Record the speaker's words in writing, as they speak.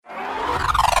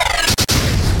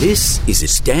This is a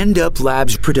Stand Up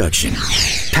Labs production,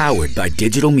 powered by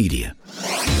digital media.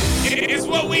 It's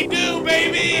what we do,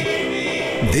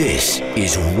 baby! This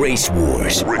is Race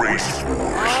Wars. I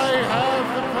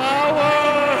have the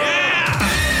power! Yeah!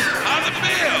 How's it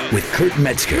feel? With Kurt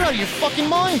Metzger. You're out of your fucking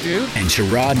mind, dude. And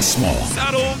Sherrod Small.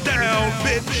 Settle down,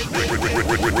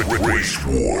 bitch! Race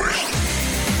Wars.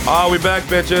 Oh, we back,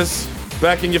 bitches.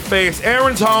 Back in your face.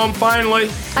 Aaron's home, finally.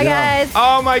 Hi, guys.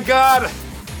 Oh, my God.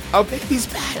 Oh, baby's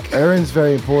back. Aaron's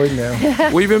very important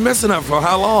now. We've been missing her for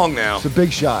how long now? It's a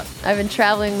big shot. I've been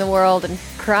traveling the world and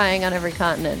crying on every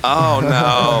continent. Oh,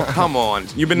 no. Come on.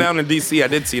 You've been down in D.C. I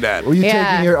did see that. Were you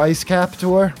Yeah. taking your ice cap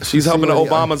tour? She's helping See,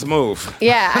 Obama's move.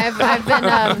 Yeah, I've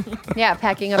been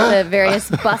packing up the various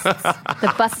busts,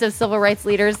 the busts of civil rights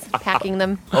leaders, packing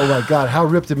them. Oh my God, how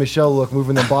ripped did Michelle look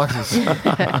moving them boxes?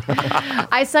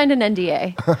 I signed an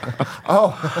NDA.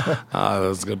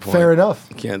 That's a good point. Fair enough.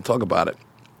 Can't talk about it.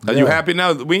 Are you Yeah. happy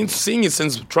now? We ain't seen you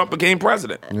since Trump became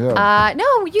president. Yeah.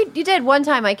 No, you did one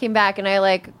time. I came back and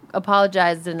I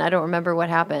apologized and I don't remember what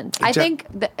happened. I think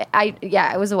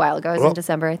it was a while ago. It was in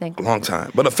December, I think. A long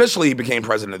time. But officially, he became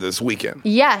president this weekend.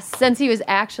 Yes, since he was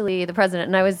actually the president,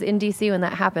 and I was in D.C. when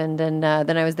that happened, and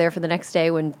then I was there for the next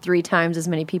day when 3 times as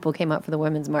many people came out for the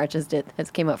Women's March as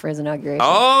came out for his inauguration.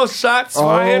 Oh, shots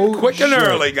fired Oh, quick and shit.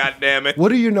 early, goddammit.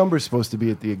 What are your numbers supposed to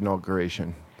be at the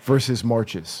inauguration versus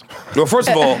marches? Well, first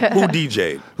of all, who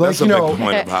DJ'd? That's a big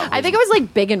point about I think it was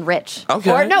Big and Rich. Okay.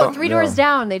 Or no, Oh, Three Doors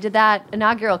Down. They did that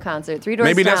inaugural concert. 3 Doors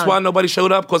Maybe Down. that's why nobody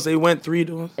showed up, because they went 3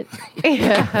 doors.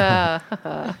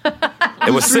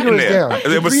 It was sitting Doors there. Down?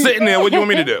 It was sitting there. What do you want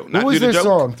me to do? What Not was do the their joke?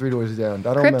 song, 3 Doors Down? I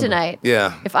don't remember. Kryptonite.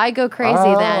 Yeah. If I go crazy,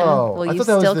 then will I you thought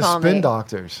that still was the call Spin me?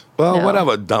 Doctors. Well, No.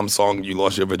 whatever dumb song you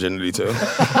lost your virginity to.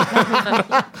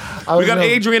 I We was got in a-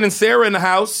 Adrian and Sarah in the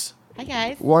house. Hi,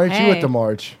 guys. Why aren't you Hey. at the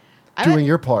march I doing was-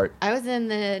 your part? I was in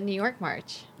the New York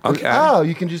March. Okay. Oh,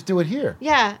 you can just do it here.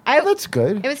 Yeah, Oh, that's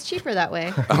good. it was cheaper that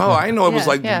way. Oh, I know it was Yeah.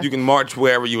 like Yeah. you can march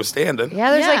wherever you were standing.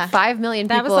 Yeah, there's Yeah. like 5 million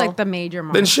people. That was like the major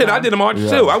march. Then shit, I did a march Yeah.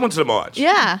 too. I went to the march.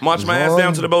 Yeah. Marched my ass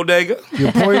down to the bodega. The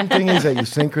important thing is that you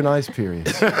synchronize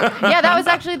periods. Yeah, that was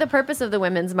actually the purpose of the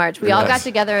Women's March. We all got Yes.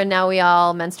 together and now we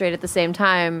all menstruate at the same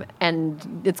time,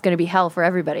 and it's going to be hell for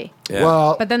everybody. Yeah.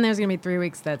 Well, But then there's going to be 3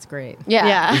 weeks. That's great.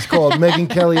 Yeah. it's called Megyn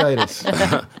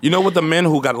Kellyitis. You know what the men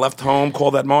who got left home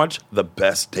call that march? The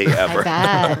best day ever.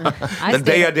 Bad. The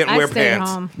day I didn't wear stayed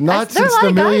pants. Home. Not There are a since lot the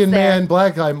of guys Million there. Man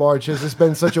Black Guy March has this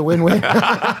been such a win-win.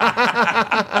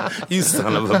 You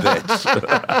son of a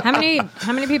bitch.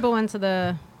 How many people went to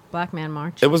the Black Man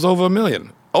March? It was over 1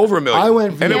 million. Over 1 million. I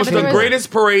went and it was but the there was-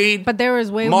 greatest parade. But there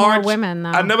was way march. more women,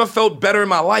 though. I never felt better in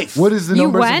my life. What is the You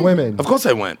numbers went? of women? Of course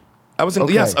I went. I was in.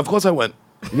 Okay. Yes, of course I went.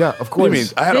 Yeah, of What course. do you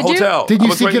mean? I had a Did you? hotel. Did I you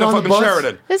was see waiting get at on the fucking bus?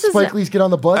 Sheridan. This is Spike Lee's Get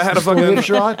on the Bus. I had a before fucking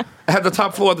Ripshot. I had the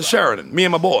top floor of the Sheridan. Me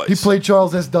and my boys. He played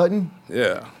Charles S. Dutton.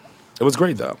 Yeah, it was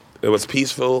great though. It was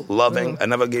peaceful, loving. I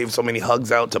never gave so many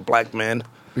hugs out to black men.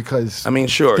 Because I mean,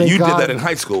 sure, Thank you God. did that in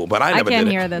high school, but I I never can't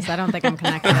did hear it. this. I don't think I'm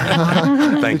connected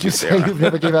anymore. Thank did you you, say Sarah. you've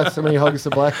never gave out so many hugs to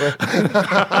black men?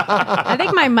 I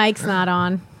think my mic's not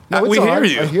on. No, we it's hear on.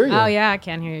 you. I hear you. Oh, yeah, I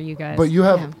can't hear you guys. But you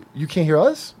can't hear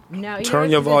us? no, Turn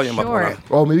yours your is volume up. short. Hold on.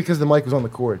 Oh, maybe because the mic was on the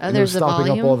cord. Oh, and it was there's the stopping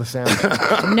volume? up all the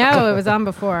sound. No, it was on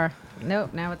before.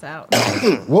 Nope, now it's out.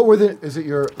 What were the? Is it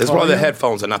your? It's probably the volume?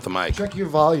 headphones and not the mic. Check your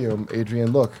volume,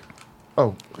 Adrian. Look.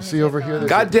 Oh, see over here. there's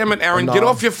God a- damn it, Aaron! a Get knob.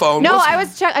 off your phone. No,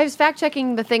 What's- I was fact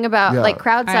checking the thing about Yeah. like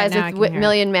crowd All right, size now I of can hear it.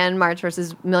 Million Man March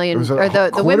versus million It was a or the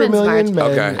quarter Women's March. million men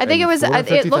Okay. I think it was. and It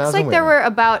looks 450,000 like there women. were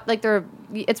about like there.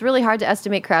 It's really hard to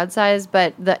estimate crowd size,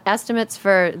 but the estimates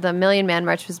for the Million Man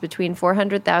March was between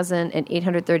 400,000 and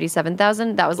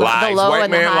 837,000. That was the lies. low White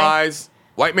and the man high. lies.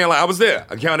 White man lies. I was there.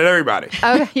 I counted everybody.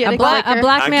 Oh, you had A black clicker? man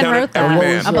I counted wrote every that.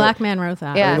 man. A black man wrote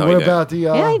that. Yeah. No, What he didn't. about the?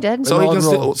 Yeah, he did. So he can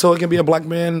inaugural- still, so it can be a black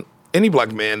man, any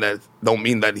black man. That don't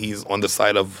mean that he's on the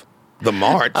side of the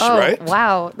march, Oh, right?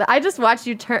 wow. I just watched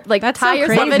you turn like That's tie so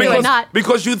yourself crazy. into a knot.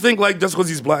 because you think like just because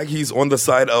he's black, he's on the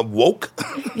side of woke.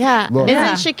 Yeah. Look. Isn't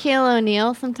Shaquille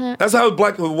O'Neal sometimes? That's how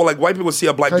black, well, like white people see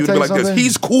a black Can I dude tell and be you like this. something?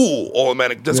 He's cool,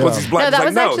 automatic, just because Yeah. he's black. No, It's that like,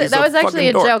 was no, actually he's that was actually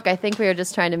a fucking dork. joke. I think we were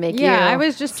just trying to make Yeah, you I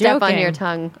was just step on joking. your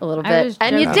tongue a little I bit, was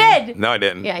and you joking. did. No, I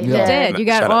didn't. Yeah, you Yeah. did. You did. You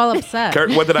got Shut up. all upset.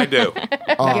 Kurt, what did I do?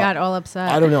 You got all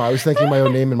upset. I don't know. I was thinking my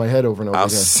own name in my head over and over I'll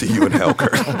again. see you in hell,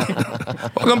 Kurt.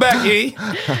 Welcome back, E.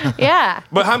 Yeah.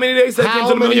 But how many days that came How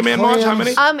to the Million many Man March? How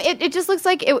many? clams? It just looks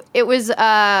like it was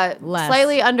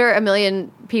slightly under 1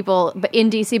 million people but in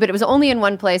DC, but it was only in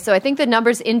one place. So I think the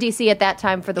numbers in DC at that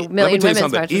time for the Let me Million tell you Women's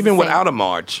something. March was Even the same. without a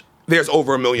march, there's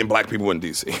over 1 million black people in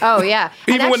D.C. Oh yeah,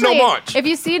 Even And with no march. If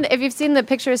you've seen the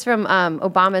pictures from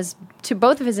Obama's to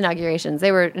both of his inaugurations,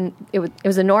 it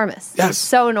was enormous. It was Yes.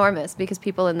 so enormous because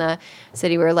people in the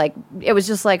city were like, it was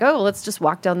just like, oh, let's just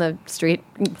walk down the street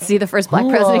and see the first black Who,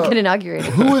 president get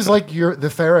inaugurated. Who is like the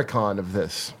Farrakhan of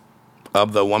this?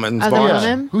 Of the women's Of the march.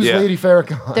 women? Who's Yeah. Lady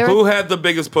Farrakhan? There- Who had the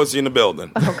biggest pussy in the building?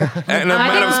 Oh, God. And a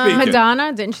matter of speaking.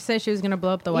 Madonna, didn't she say she was going to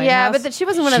blow up the White Yeah, House? but she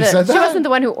wasn't one She of the. said She that? wasn't the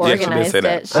one who Yeah, she did organized say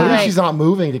that. it. She, At least like- she's not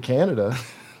moving to Canada.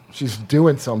 She's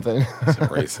doing something.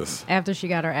 Racist. After she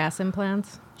got her ass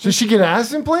implants. Did she get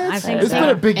ass implants? I think It's so. been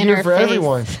a big In year her for face.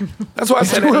 everyone. That's why I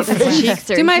said Cheeks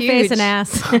are Do my huge. face and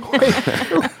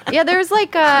ass. Yeah, there was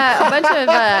like a bunch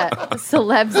of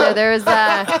celebs there. There was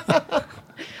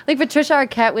like Patricia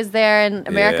Arquette was there, and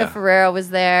America Yeah. Ferrero was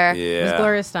there. Was Yeah.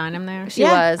 Gloria Steinem there? She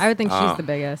Yeah. was. I would think she's the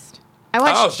biggest. I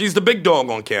watched. Oh, she's the big dog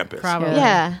on campus. Probably.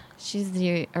 Yeah, she's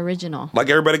the original. Like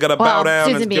everybody got to bow Well, down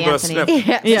Susan and B. give her a Anthony. sniff.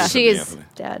 Yeah, Yeah. she's Anthony.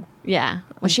 dead. Yeah,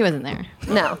 well, she wasn't there.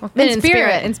 No, In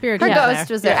spirit. In spirit. her she was ghost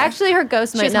there. was there. Yeah. Actually, her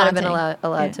ghost might was not have been haunting.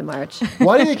 allowed to march.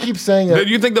 Why do they keep saying Do that?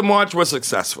 you think the march was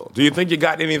successful? Do you think you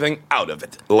got anything out of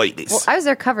it, ladies? Well, I was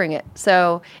there covering it,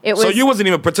 so it was. So you wasn't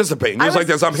even participating. You I was like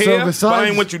was- this. I'm So here, but I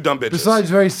ain't with you dumb bitches. Besides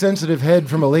very sensitive head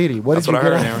from a lady, what That's did you what I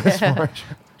get heard, out of this march?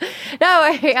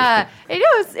 No,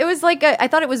 it was like I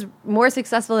thought it was more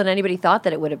successful than anybody thought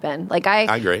that it would have been. Like I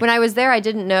agree. When I was there, I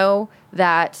didn't know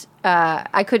that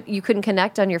you couldn't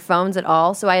connect on your phones at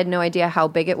all, so I had no idea how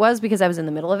big it was because I was in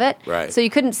the middle of it. Right. So you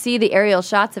couldn't see the aerial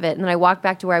shots of it. And then I walked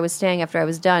back to where I was staying after I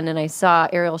was done, and I saw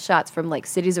aerial shots from like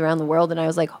cities around the world, and I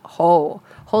was like,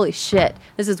 holy shit,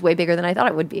 this is way bigger than I thought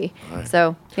it would be.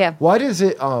 So yeah. Why does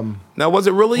it? Now, was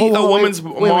it really Hold on, a wait, women's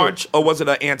wait. march or was it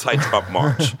an anti-Trump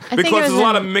march? think it Because was there's a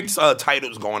lot an- of mixed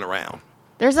titles going around.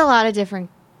 There's a lot of different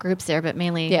groups there, but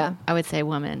mainly, Yeah. I would say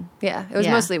women. Yeah, it was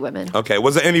Yeah. mostly women. Okay,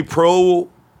 was there any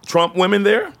pro-Trump women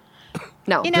there?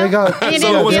 No. You know, They got- you So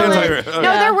didn't it was feel anti- it. No,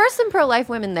 No, there were some pro-life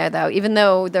women there, though. Even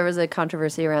though there was a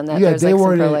controversy around that, there Yeah, was they like some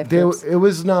weren't. pro-life groups. It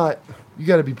was not. You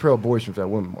got to be pro-abortion for that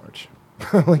women march.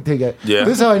 Like they get. Yeah.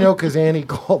 This is how I know because Annie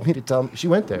called me to tell me she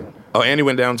went there. Oh, Andy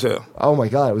went down too. Oh my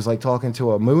god, it was like talking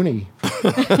to a Mooney.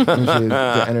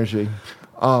 The energy.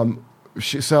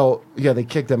 So yeah, they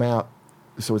kicked him out.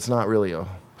 So it's not really a.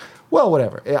 Well,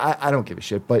 whatever. I don't give a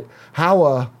shit. But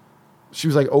how she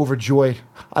was like overjoyed.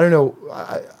 I don't know.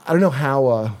 I don't know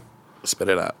how. Spit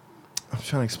it out. I'm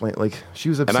trying to explain. Like she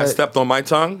was upset. And I stepped on my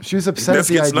tongue. She was upset This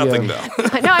at the gets idea. nothing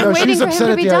though. No, I'm No, she waiting was for him upset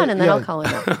to at be the done, idea- and then yeah. I'll call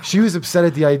him out. She was upset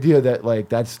at the idea that like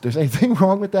there's anything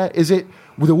wrong with that. Is it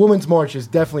the women's march is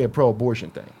definitely a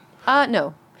pro-abortion thing?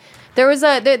 No, there was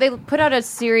they put out a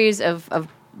series of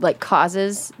like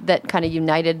causes that kind of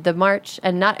united the march,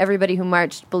 and not everybody who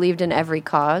marched believed in every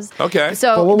cause. Okay.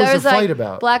 So But what was there the fight like,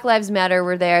 about? Black Lives Matter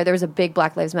were there. There was a big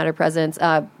Black Lives Matter presence.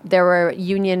 There were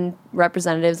union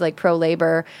representatives like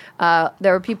pro-labor.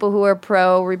 There were people who were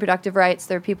pro-reproductive rights.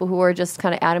 There were people who were just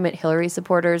kind of adamant Hillary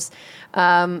supporters.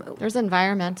 There's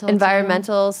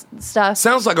environmental. Stuff.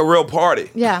 Sounds like a real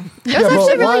party. Yeah. It was but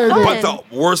actually why really are fun. they- But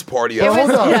the worst party It ever. was-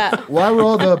 Hold on. yeah. Why were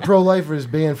all the pro-lifers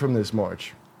banned from this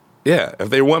march? Yeah, if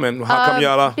they're women, how come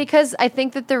y'all are? Because I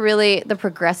think that they're really the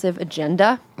progressive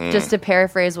agenda. Just to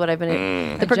paraphrase what I've been. The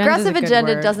Agenda's progressive a good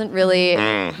agenda word. doesn't really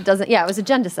doesn't. Yeah, it was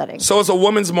agenda setting. So it's a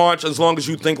woman's march as long as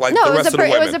you think like No, the it rest was of the it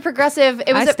women. was a progressive.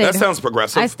 It was I a, stayed That sounds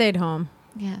progressive. I stayed home.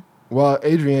 Yeah. Well,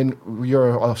 Adrian,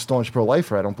 you're a staunch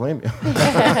pro-lifer. I don't blame you.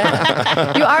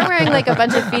 you are wearing like a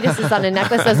bunch of fetuses on a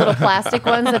necklace, those little plastic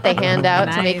ones that they hand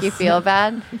out to make Nice. you feel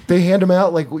bad. They hand them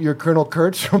out like your Colonel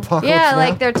Kurtz from Apocalypse Yeah, Now.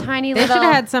 like they're tiny They little. should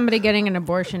have had somebody getting an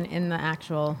abortion in the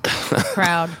actual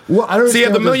crowd. Well, I don't See, at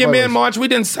understand the what Million this Man was. March, we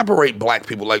didn't separate black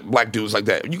people like black dudes like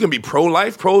that. You can be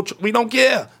pro-life, we don't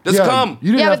care. Just Yeah, come.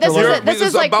 You didn't Yeah, have but to this learn. is this It's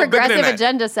is like about bigger than progressive that.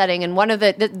 agenda setting, and one of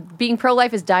the being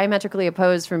pro-life is diametrically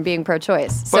opposed from being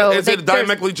pro-choice. But So is they- it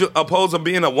diametrically opposed of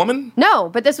being a woman? No,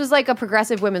 but this was like a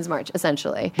progressive women's march,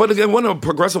 essentially. But again, wouldn't a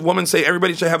progressive woman say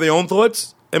everybody should have their own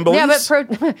thoughts and beliefs? Yeah,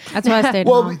 but That's why I stayed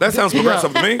Well, home. that sounds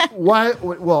progressive to me. Why?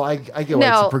 Well, I get why it's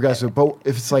No. a progressive, but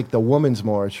if it's like the women's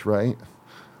march, right?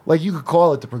 Like you could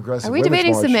call it the progressive. Are we women's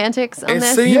debating march. semantics on It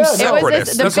this? seems Yeah, no.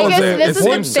 separatist. The That's what I'm saying. biggest, It this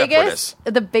seems is the biggest,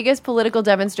 separatist. the biggest political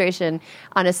demonstration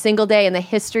on a single day in the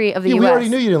history of the Yeah, U.S. we already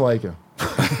knew you didn't like him.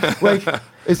 Like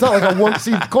it's not like a woman.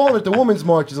 See, calling it the women's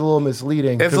march is a little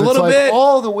misleading. It's 'cause a little like bit.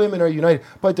 all the women are united,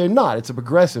 but they're not. It's a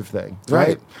progressive thing,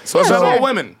 right? So it's Yeah, not all sure.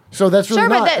 women. So that's really Sure,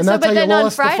 but not, that- and so- that's but how you then on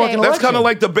lost the Friday- fucking That's That's kind election. of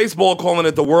like the baseball calling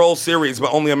it the World Series,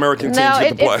 but only American teams No, get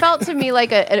to play. it felt to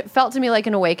me like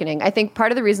an awakening. I think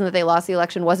part of the reason that they lost the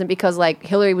election wasn't because like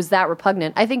Hillary was that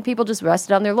repugnant. I think people just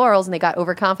rested on their laurels and they got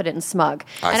overconfident and smug.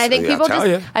 And I think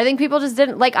people just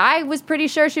didn't like. I was pretty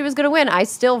sure she was going to win. I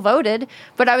still voted,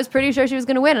 but I was pretty sure she was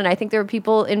going to win. And I think there were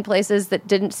people in places that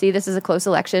didn't see this as a close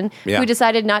election who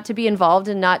decided not to be involved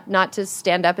and not to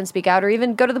stand up and speak out or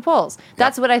even go to the polls.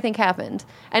 That's what I think happened.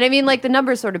 And I mean, like the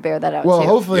numbers sort of bear that out. Well, too.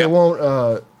 hopefully it won't.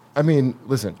 I mean,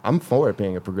 listen, I'm for it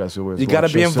being a progressive. You got to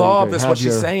be involved. That's what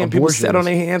she's saying. People sit on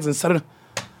their hands instead of.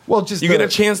 Well, just you get a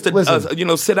chance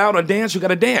to sit out or dance. You got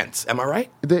to dance. Am I right?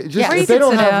 If they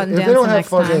don't have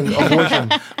fucking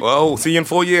abortion, well, see you in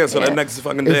 4 years for that next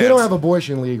fucking dance. if they don't have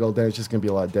abortion legal, then it's just gonna be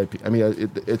a lot of dead people. I mean,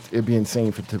 it'd be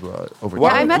insane to overturn.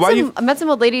 Yeah, I met some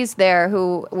old ladies there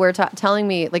who were telling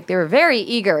me like they were very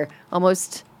eager,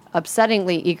 almost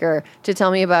upsettingly eager to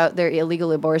tell me about their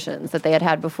illegal abortions that they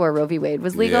had before Roe v. Wade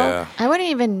was legal. Yeah. I wouldn't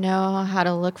even know how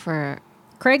to look for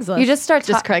Craigslist. You just start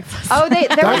just Craigslist. Oh, there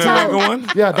was Remember one?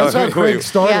 Yeah, that's how Craig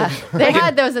started. Yeah, they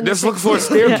had those in the Just look for a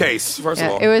staircase, first of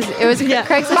all. It was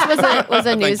Craigslist was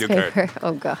a Thank you, newspaper.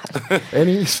 Oh God.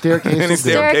 Any staircase. Any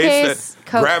staircase that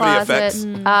coat gravity closet.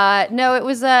 effects. No, it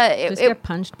was Just get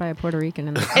punched by a Puerto Rican.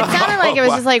 In the It sounded like it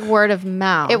was just like word of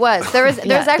mouth. It was. There was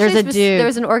Yeah, actually there's a dude. there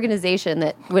was an organization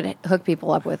that would hook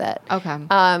people up with it. Okay.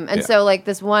 And so like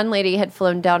this one lady had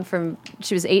flown down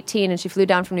she was 18 and she flew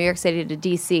down from New York City to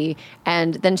DC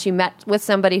and then she met with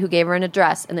somebody who gave her an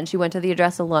address and then she went to the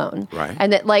address alone. Right.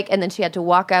 And then she had to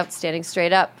walk out standing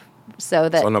straight up so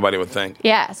that So nobody would think.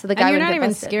 yeah, so the guy and you're wouldn't not get even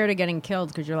busted. scared of getting killed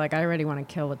because you're like, I already want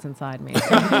to kill what's inside me. Who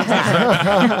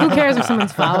cares if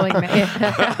someone's following me?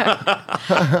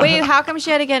 Wait, how come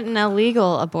she had to get an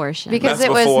illegal abortion? Because That's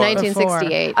it was before.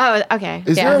 1968. oh, okay.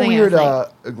 Is Yeah, there I a think I weird, was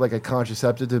like a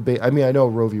contraceptive debate? I mean, I know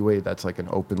Roe v. Wade, that's like an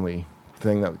openly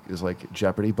thing that is like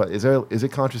Jeopardy, but is it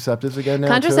contraceptives again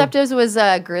now? Contraceptives was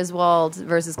Griswold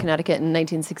versus Connecticut in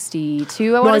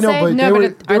 1962. I I want to know, say. but No,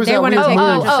 but there was they that wanna weird take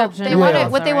move. contraception. They want Yeah. to.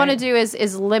 What they All want to right. do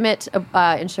is limit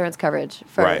insurance coverage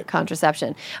for Right.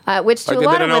 contraception, which to Like a they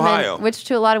lot did of in women, Ohio. which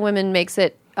to a lot of women makes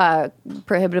it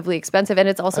prohibitively expensive, and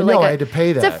it's also I know, like I had to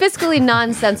pay It's a that. fiscally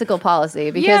nonsensical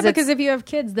policy because Yeah, it's- because if you have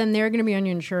kids, then they're going to be on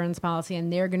your insurance policy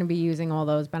and they're going to be using all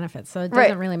those benefits. So it Right.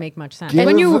 doesn't really make much sense. Give-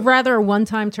 Wouldn't you rather a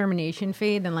one-time termination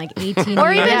fee than like 18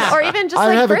 or years? even just I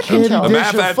like have a birth candy control. dish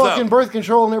Math of adds fucking up. birth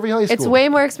control in every high school. It's way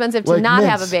more expensive to Like not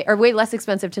have a mints. baby, or way less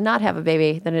expensive to not have a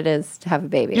baby than it is to have a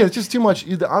baby. Yeah, it's just too much.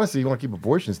 Honestly, you want to keep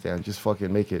abortions down, just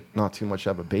fucking make it not too much to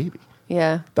have a baby.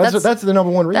 Yeah, That's the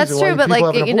number one reason That's why true, but people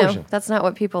like have an you know, abortion. that's not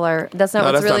what people are. That's not No,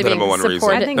 what's that's really not the being number one reason.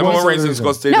 supported. I think Number one most reason is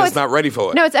because they're No, just it's- not ready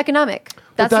for it. No, it's economic.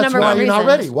 But That's the number why one you're reason. not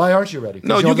ready. Why aren't you ready? 'Cause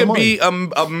No, you you have the can money.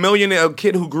 be a millionaire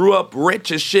kid who grew up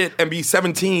rich as shit and be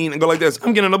 17 and go like this.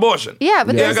 I'm getting an abortion. Yeah,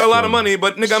 but yeah, I there's- got a lot of money,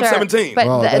 but nigga, I'm Sure. 17. But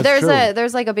Wow, that's true.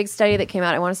 there's like a big study that came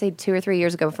out. I want to say 2 or 3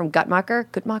 years ago from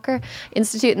Guttmacher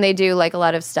Institute, and they do like a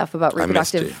lot of stuff about I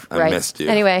missed reproductive you. I rights. missed you.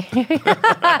 Anyway,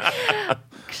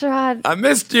 Sherrod, I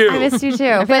missed you. I missed you too.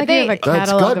 I feel But like they, you have a That's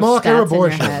catalog of Guttmacher stats in your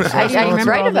abortion. head. I How do you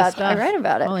remember all this stuff? I write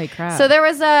about it. Holy crap. So there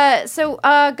was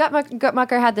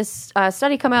Guttmacher had this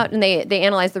study come out, and they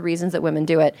analyzed the reasons that women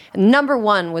do it. And number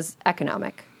one was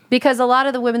economic, because a lot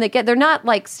of the women that they're not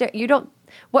like you don't.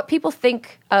 What people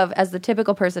think of as the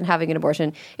typical person having an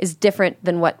abortion is different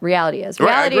than what reality is. Right,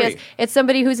 I Reality is agree. it's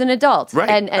somebody who's an adult, Right.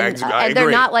 and I they're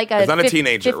agree. not like a It's not a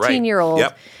teenager, right. 15-year-old.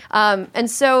 Yep. And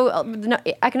so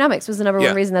economics was the number Yeah.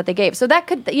 one reason that they gave. So that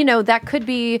could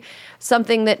be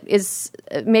something that is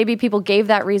maybe people gave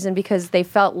that reason because they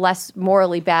felt less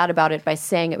morally bad about it by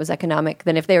saying it was economic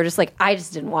than if they were just like, I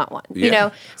just didn't want one. Yeah. You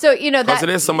know, so Because that it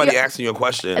is somebody yeah, asking you a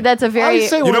question. That's a I very.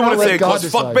 say you why don't not want to let say, God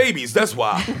because fuck decide? babies. That's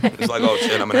why. It's like, oh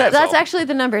shit, I'm an asshole. That's actually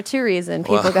the number two reason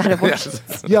people got abortions.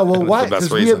 Yeah, well, That's why? the best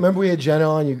Because reason. remember we had Jenna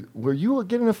on. Were you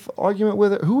getting an argument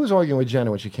with her? Who was arguing with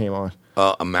Jenna when she came on?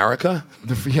 America?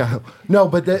 Yeah, no,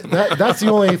 but that's the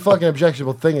only fucking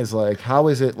objectionable thing is like, how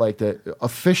is it like that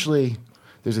officially?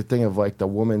 There's a thing of like the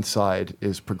woman's side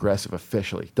is progressive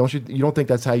officially. Don't you? You don't think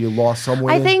that's how you lost some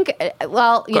women? I think,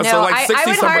 well, you know, So like I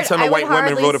would 60% of white women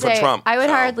hardly voted for say- Trump. I would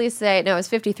So. hardly say no. It was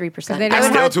 53%. They I don't- would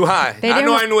Still hard- too high. They I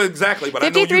know didn't- I know exactly, but I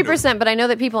know you do. 53%, but I know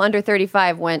that people under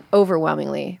 35 went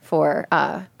overwhelmingly for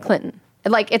Clinton.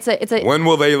 Like it's a. When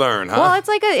will they learn, huh? Well,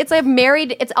 it's a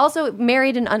married. It's also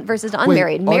married and versus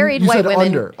unmarried. Married you white said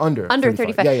women under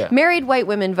 35. Yeah. Married white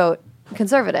women vote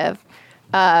conservative.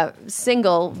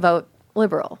 Single vote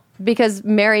liberal. because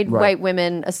married Right. white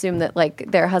women assume that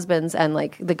like their husbands and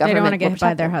like the They government don't want to get will hit by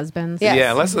protect their them. husbands. Yeah.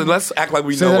 Yeah, let's act like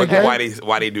we Say know that again?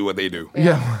 why they do what they do.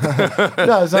 Yeah.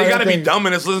 No, it's They not got to be anything- dumb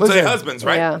and just listen to Listen, their husbands,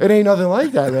 right? Yeah. It ain't nothing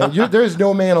like that, man. There's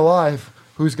no man alive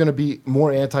who's going to be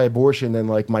more anti-abortion than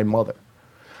like my mother.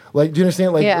 Like, do you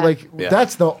understand? Like, Yeah. Yeah.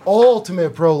 that's the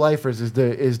ultimate pro-lifers is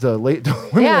the late the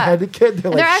women Yeah. that had the kid.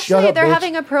 They're like, And shut up, they're bitch.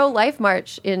 having a pro-life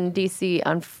march in DC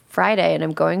on Friday, and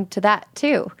I'm going to that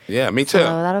too. Yeah, me too. So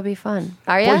that'll be fun.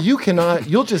 Are Boy, you? you cannot.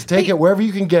 You'll just take it wherever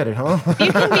you can get it, huh?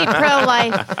 You can be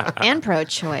pro-life and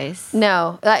pro-choice.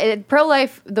 No,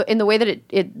 pro-life in the way that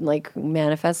it like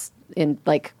manifests in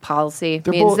like policy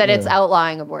They're means both- that it's yeah.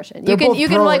 outlawing abortion. They're both You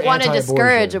can pro like or want to anti-abortion.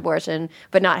 discourage abortion,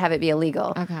 but not have it be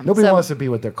illegal. Okay. Nobody So- wants to be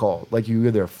what they're called. Like you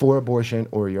either for abortion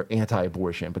or you're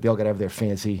anti-abortion, but they all got to have their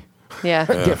fancy. Yeah.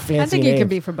 Get fancy. I think you can names.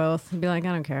 be for both. Be like,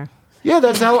 I don't care. Yeah,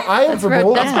 that's how I am for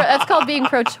both. That's called being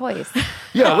pro-choice.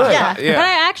 Yeah, right. Yeah. Yeah. But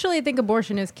I actually think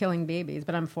abortion is killing babies,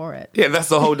 but I'm for it. Yeah, that's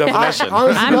the whole definition.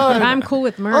 Honest to God, I'm cool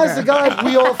with murder. honest to God,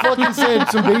 we all fucking said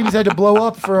some babies had to blow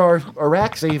up for our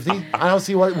Iraq safety. I don't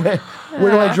see where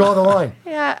do I draw the line?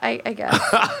 Yeah, I guess.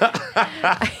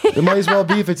 It might as well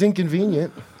be if it's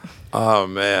inconvenient. Oh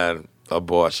man,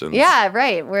 abortion. Yeah,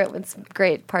 right. It's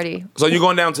great party. So you're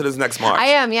going down to this next march. I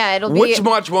am. Yeah, it'll be. Which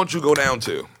march won't you go down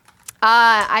to?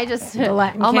 I just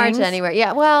Latin I'll march Kings? anywhere.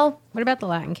 Yeah. Well, What about the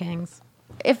Latin Kings?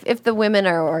 if the women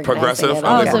are organizing Progressive? it, Oh,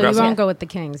 I'll Oh, they're go. so you progressive? won't go with the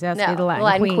Kings. It has to be No, the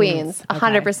Latin Queens. Okay.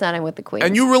 100%. I'm with the Queens.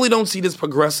 And you really don't see this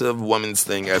progressive women's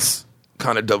thing as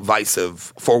kind of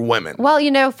divisive for women.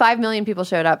 Well, 5 million people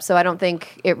showed up, so I don't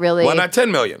think it really. Why not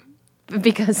 10 million?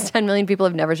 Because 10 million people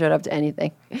have never showed up to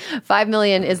anything. 5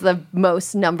 million is the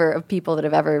most number of people that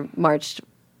have ever marched,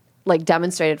 like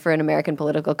demonstrated for an American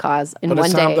political cause in But one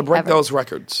it's day. time to break ever. those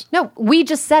records. No, we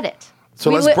just said it. So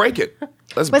We let's li- break it.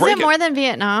 Let's Was break it more than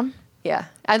Vietnam? Yeah,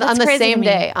 on That's the crazy to same me.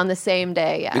 day. On the same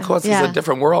day. Yeah. Because Yeah. it's a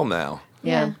different world now.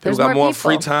 yeah. People There's People got more people.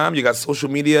 free time. You got social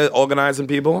media organizing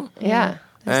people. Yeah.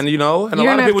 And, and a You lot don't of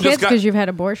have people kids just got. because you've had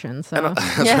abortions. So.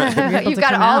 Yeah. You've to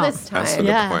got come all out. this time. That's the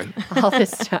Yeah. good point. All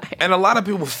this time. And a lot of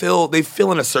people feel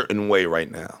in a certain way right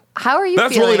now. How are you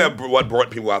That's feeling? really what brought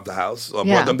people out the house, or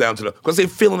Yeah. brought them down to because they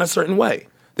feel in a certain way.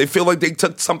 They feel like they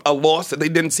took a loss that they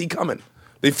didn't see coming.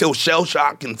 They feel shell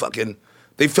shocked and fucking.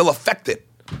 They feel affected.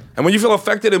 And when you feel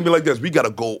affected, and be like this, we gotta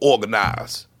go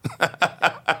organize.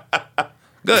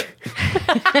 Good.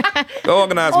 Go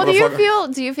organize, Well,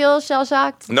 motherfucker. do you feel shell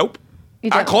shocked? Nope. You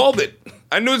I don't? called it.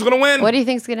 I knew he was gonna win. What do you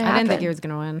think's going to I happen? didn't think he was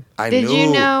going to win. I Did knew.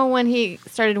 you know when he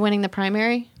started winning the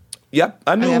primary? Yep,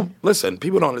 I knew. Okay. Listen,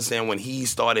 people don't understand when he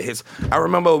started his. I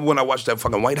remember when I watched that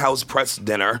fucking White House press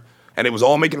dinner, and it was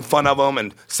all making fun of him,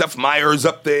 and Seth Meyers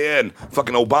up there, and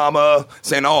fucking Obama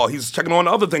saying, "Oh, he's checking on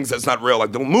other things that's not real,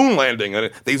 like the moon landing." And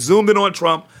they zoomed in on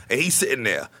Trump, and he's sitting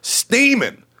there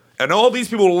steaming, and all these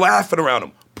people laughing around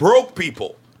him, broke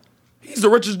people. He's the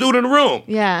richest dude in the room.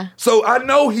 Yeah. So I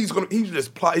know he's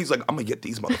just plot. He's like, I'm gonna get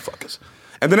these motherfuckers.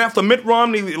 And then after Mitt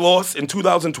Romney lost in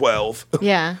 2012.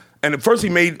 Yeah. And at first he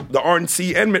made the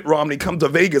RNC and Mitt Romney come to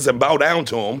Vegas and bow down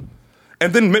to him.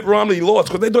 And then Mitt Romney lost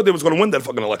because they thought they was going to win that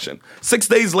fucking election. 6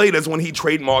 days later is when he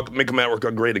trademarked Make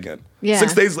America Great Again. Yeah.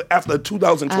 6 days after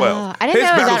 2012. I didn't know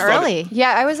it was battle that started- early.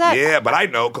 Yeah, I was at. Yeah, but I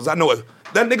know because I know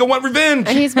that nigga want revenge.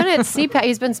 And he's been at CPAC.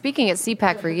 He's been speaking at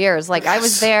CPAC for years. Like I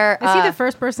was there. Is he the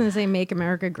first person to say "Make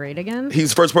America Great Again"?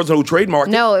 He's the first person who trademarked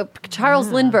it. No, Charles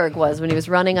Lindbergh was when he was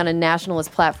running on a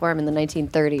nationalist platform in the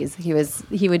 1930s.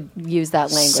 He would use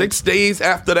that language. 6 days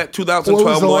after that What was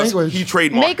 2012 the loss, language? he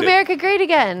trademarked Make it. America Great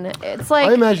Again. It's like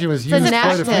I imagine it was it's a used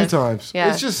quite a few narrative. times. Yeah.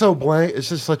 It's just so blank. It's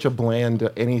just such a bland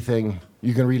anything.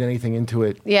 You can read anything into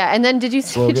it. Yeah, and then did you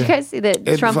Slogan. guys see that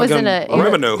It Trump was in a? fucking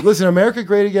revenue. Listen, America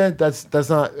Great Again. That's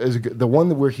not as good. The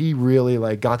one where he really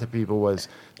like got to people was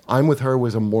 "I'm with her"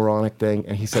 was a moronic thing,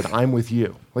 and he said "I'm with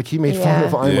you." Like he made fun Yeah.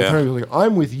 of "I'm with Yeah. her." He was like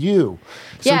 "I'm with you."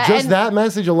 So Yeah, just and- that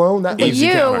message alone, that like, Easy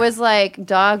You counter. was like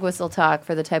dog whistle talk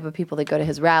for the type of people that go to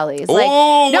his rallies. Oh, Like,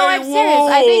 no, wait, I'm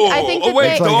serious. I think whoa. that Wait,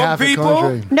 they. it's like dog half the people?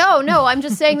 country. No, I'm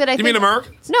just saying that I You think. mean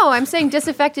Americans? No, I'm saying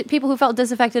disaffected people who felt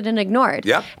disaffected and ignored.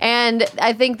 Yeah. And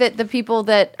I think that the people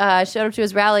that showed up to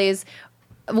his rallies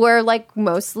were like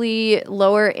mostly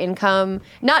lower income,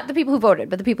 not the people who voted,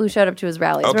 but the people who showed up to his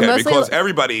rallies. were Okay, mostly because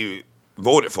everybody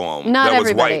voted for him. not that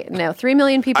everybody. was white. No, 3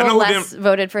 million people I know who less didn't-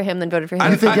 voted for him than voted for him.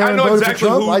 I, think I Aaron know voted for exactly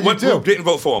Trump? I did what too. group didn't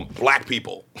vote for him. Black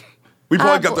people. We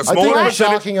probably got the I think smallest a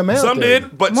percentage. shocking amount Some did.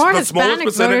 did, but More the smallest Hispanics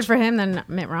percentage. voted for him than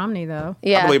Mitt Romney, though.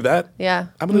 Yeah, I believe that. Yeah,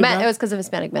 I believe that. It was because of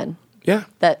Hispanic men Yeah.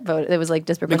 that voted. It was like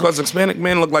disproportionate. Because Hispanic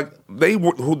men look like the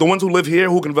ones who live here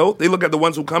who can vote, they look at the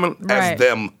ones who come in Right. as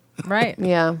them. Right.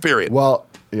 yeah. Period. well,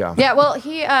 yeah. Yeah, well,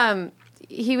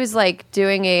 he was like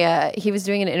doing an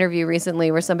interview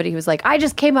recently where somebody was like, I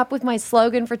just came up with my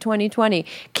slogan for 2020,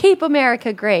 keep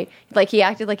America great. Like he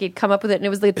acted like he'd come up with it, and it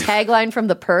was the tagline from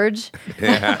The Purge.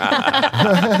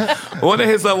 One of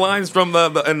his lines from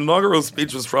the inaugural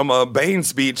speech was from a Bane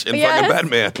speech in Yes. fucking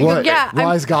Batman. What? Yeah,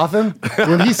 Rise Gotham?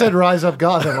 When he said Rise Up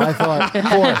Gotham, I thought,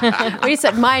 boy, When he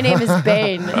said, my name is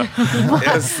Bane.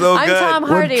 It's so I'm good. Tom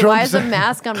Hardy. Trump Why is a said-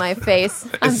 mask on my face?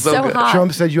 I'm so so good. hot.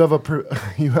 Trump said you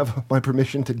have my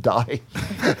permission to die.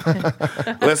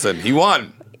 Listen, he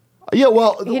won. Yeah,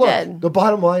 well, He look, did. the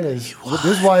bottom line is, this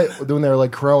is why when they're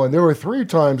like crowing, there were 3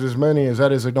 times as many as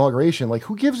at his inauguration. Like,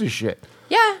 who gives a shit?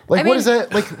 Yeah. Like, I what mean, is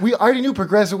that? Like, we already knew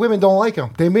progressive women don't like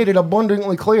him. They made it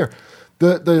abundantly clear.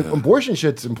 The abortion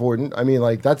shit's important. I mean,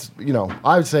 like, that's,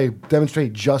 I would say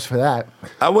demonstrate just for that.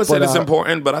 I would say But, it's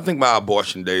important, but I think my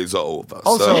abortion days are over.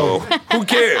 Also- so who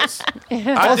cares?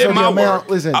 I Also, did the my amount- work.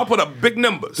 listen, I'll put up big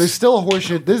numbers. There's still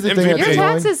horseshit. This is the thing Your that's your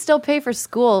annoying. taxes still pay for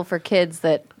school for kids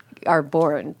that are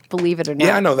born, believe it or not.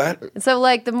 Yeah, I know that. So,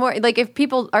 like, the more, like, if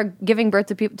people are giving birth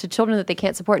to children that they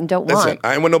can't support and don't Listen, want,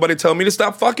 I ain't want nobody tell me to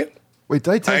stop fucking. Wait,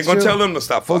 did I text I ain't gonna you? tell them to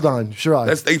stop Hold fucking. on, Shiraz.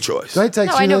 That's their choice. Did I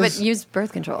text no, you I know, this? but use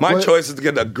birth control. My What? choice is to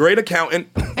get a great accountant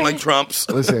like Trump's.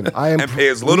 Listen, I am. and pay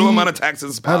as little we amount of taxes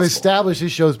as have possible. established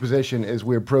this show's position is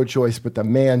we're pro-choice, but the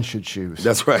man should choose.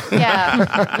 That's right.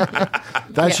 Yeah,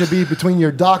 That should be between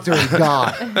your doctor and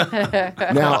God.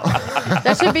 Now,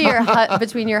 that should be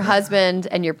between your husband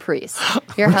and your priest.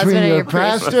 Your between husband and your your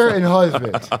priest. pastor and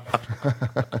husband.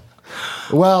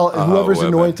 Well, whoever's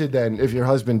women. anointed, then, if your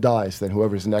husband dies, then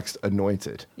whoever's next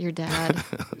anointed. Your dad.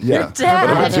 Yeah.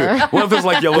 Dad. What if it's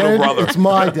like your little And brother? it's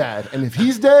my dad. And if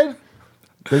he's dead,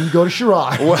 then you go to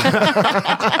Shiraz.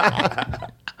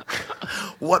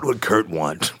 What would Kurt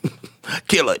want?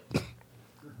 Kill it.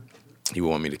 He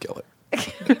want me to kill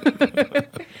it.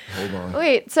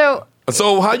 Wait, so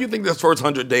So how do you think this first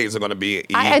 100 days are going to be?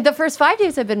 the first 5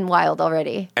 days have been wild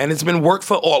already. And it's been work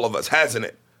for all of us, hasn't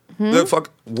it? Hmm? The fuck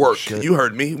work. You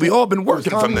heard me. We all been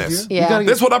working from this. Yeah. gotta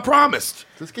That's what I promised.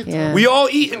 Let's get Yeah. We all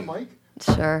eating. Mike.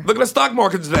 Sure. Look at the stock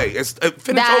market today. It finished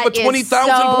That over is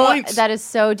 20,000 points. That is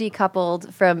so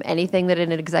decoupled from anything that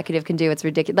an executive can do. It's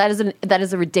ridiculous. That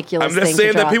is a ridiculous I'm thing just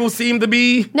saying to that drop. people seem to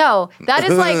be. No, that's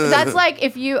like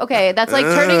if you that's like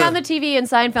turning on the TV and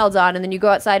Seinfeld's on, and then you go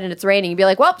outside and it's raining. You'd be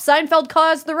like, well, Seinfeld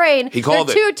caused the rain. He called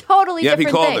They're it. two totally Yep, he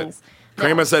different called things. it.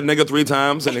 Kramer said nigga 3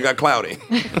 times and it got cloudy.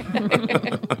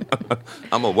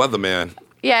 I'm a weatherman.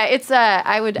 Yeah, it's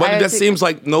I would. But I would that seems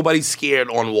like nobody's scared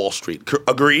on Wall Street.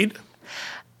 Agreed?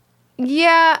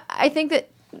 Yeah, I think that.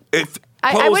 It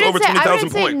I closed wouldn't over say 20,000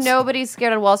 points. nobody's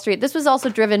scared on Wall Street. This was also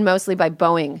driven mostly by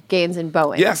Boeing, gains in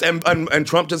Boeing. Yes, and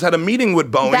Trump just had a meeting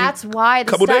with Boeing. That's why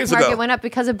the couple stock days market ago. went up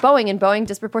because of Boeing, and Boeing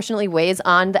disproportionately weighs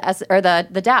on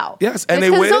the Dow. Yes, and it's they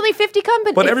because waited. it's only 50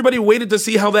 companies. But everybody waited to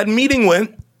see how that meeting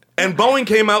went. And Boeing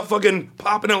came out fucking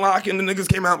popping and locking. The niggas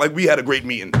came out like we had a great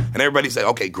meeting. And everybody said,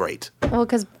 okay, great. Well,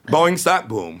 because Boeing stock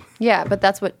boom. yeah, but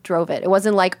that's what drove it. It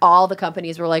wasn't like all the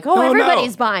companies were like, oh, No,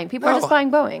 everybody's no. buying. People are No. just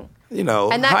buying Boeing. You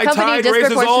know, And that high company tide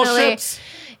raises all disproportionately, ships.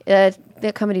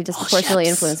 that company disproportionately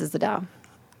ships. influences the Dow.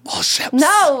 All ships.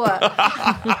 No,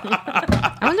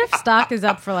 I wonder if stock is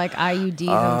up for like IUDs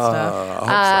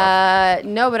and stuff.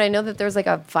 no, but I know that there's like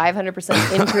a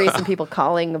 500% increase in people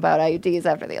calling about IUDs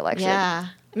after the election. Yeah.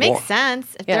 Makes Well-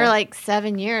 sense. If Yeah. they're like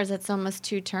 7 years, that's almost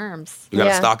 2 terms. You got to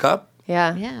Yeah. stock up?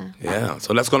 Yeah. Yeah. Yeah.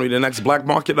 So that's going to be the next black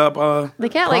market up They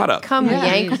can't product. like come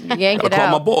yank Gotta it call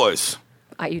my out. boys.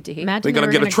 IUD. Imagine We're gonna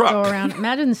they get were a truck. Go around.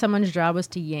 Imagine someone's job was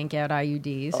to yank out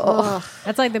IUDs.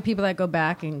 That's like the people that go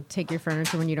back and take your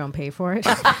furniture when you don't pay for it.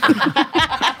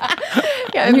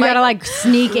 Yeah, And you my- gotta like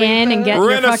sneak in and get your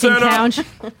Rent a fucking center. couch.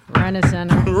 Rent a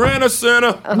center. Rent a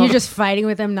center. And you're just fighting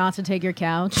with them not to take your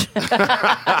couch.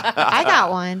 I got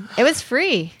one. It was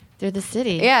free through the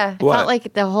city. Yeah. I What? felt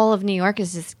like the whole of New York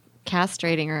is just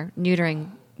castrating or neutering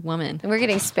women. We're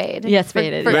getting spayed. Yeah,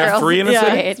 spaded. For That girls. free in the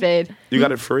city? Yeah, spayed. You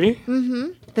got it free?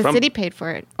 The From- city paid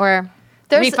for it or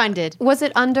There's- refunded. Was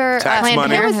it under Tax Planned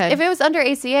money. Parenthood. If it was under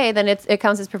ACA, then it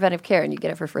counts as preventive care, and you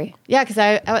get it for free. Yeah, because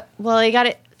I got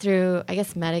it through, I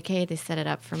guess, Medicaid. They set it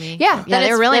up for me. Yeah, Yeah, then they were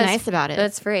it's- really that's- nice about it.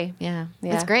 That's free. Yeah,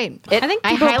 Yeah. it's great. I think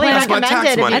I people highly plan- That's my recommend tax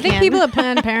it. If money. you I think can. people at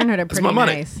Planned Parenthood are pretty my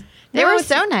money. nice. They were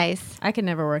so nice. I could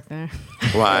never work there.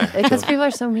 Why? Because people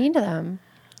are so mean to them.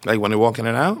 Like when they're walking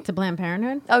it out? To Planned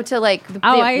Parenthood? Oh, to like the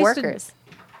I used to- workers.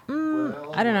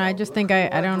 I don't know. I just think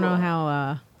I don't know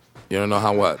how. You don't know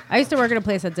how what? I used to work at a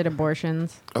place that did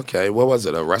abortions. Okay, what was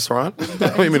it? A restaurant?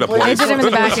 What do you mean a They place? did them in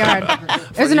the backyard.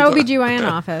 There's an OBGYN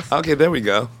office. Okay, there we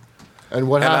go. And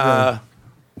what happened?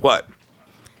 What?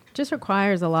 Just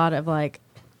requires a lot of like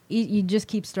you just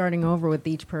keep starting over with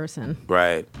each person.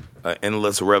 Right. An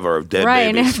endless river of dead Right,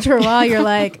 and babies. after a while, you're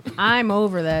like, I'm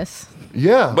over this.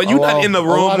 Yeah. But you're Oh, not well, in the a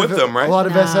lot room of with them, right? A lot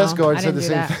of No, SS guards I said the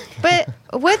didn't do same that. thing.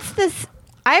 But what's this?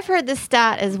 I've heard the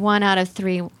stat is 1 out of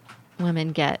 3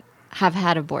 women have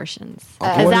had abortions. Is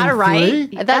More that than right?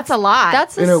 3? That's a lot.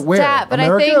 That's a In a where? stat, but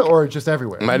America I think or just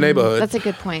everywhere? My neighborhood. That's a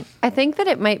good point. I think that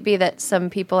it might be that some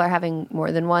people are having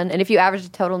more than one, and if you average the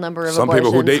total number of Some abortions,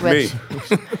 people who date me.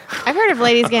 which, I've heard of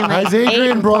ladies getting like Has 8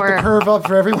 Adrian and brought 4. the curve up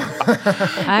for everyone?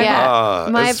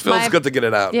 yeah, It feels good to get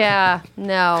it out. Yeah, no,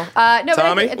 no. but I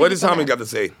Tommy, think what does it's gonna- Tommy got to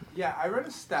say? Yeah, I read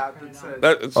a stat that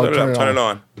said. Turn it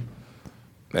on.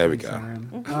 There we go.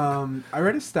 I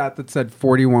read a stat that said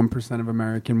 41% of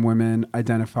American women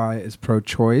identify as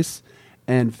pro-choice,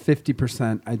 and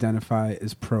 50% identify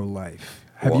as pro-life.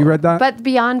 Have you read that? But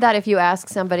beyond that, if you ask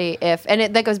somebody if,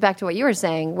 and that goes back to what you were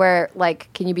saying, where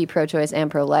like, can you be pro-choice and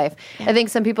pro-life? I think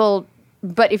some people,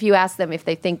 but if you ask them if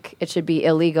they think it should be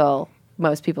illegal,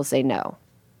 most people say no.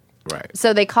 Right.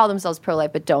 So they call themselves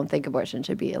pro-life, but don't think abortion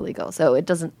should be illegal. So it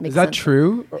doesn't make is sense. that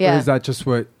true, or Yeah. is that just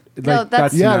what? Like, No,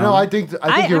 that's- Yeah, known? no, I think you're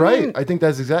I right. mean- I think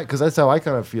that's exact because that's how I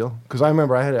kind of feel. Because I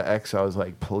remember I had an ex, I was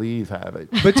like, please have it.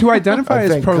 But to identify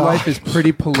as Thank pro-life God. is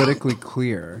pretty politically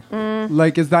clear.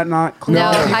 Like, is that not clear? No,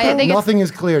 I think it's, Nothing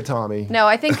is clear, Tommy. no,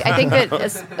 I think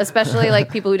that especially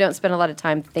like people who don't spend a lot of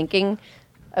time thinking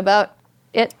about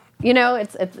it, you know,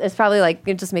 it's probably like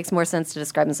it just makes more sense to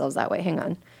describe themselves that way. Hang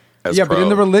on. As Yeah, but in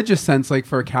the pro. religious sense, like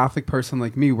for a Catholic person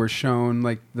like me, we're shown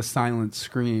like the silent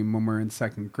scream when we're in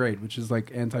 2nd grade, which is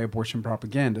like anti-abortion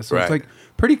propaganda. So Right. it's like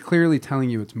pretty clearly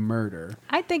telling you it's murder.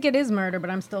 I think it is murder,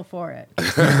 but I'm still for it.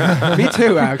 Me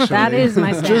too, actually. That is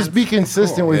my stance. Just be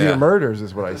consistent with Yeah. your murders,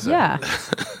 is what I say. Yeah.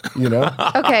 You know?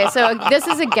 Okay, so this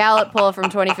is a Gallup poll from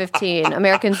 2015.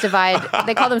 Americans divide,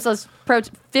 they call themselves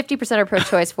 50% are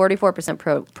pro-choice, 44%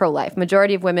 pro-life.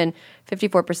 Majority of women,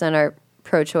 54% are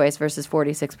pro-choice versus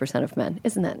 46% of men.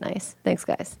 Isn't that nice? Thanks,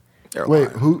 guys. They're Wait,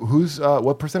 lying. who's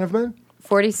what percent of men?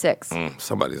 46.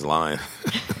 Somebody's lying.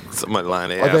 Somebody lying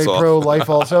their Are ass they off. pro-life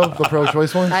also? The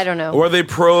pro-choice ones? I don't know. Or are they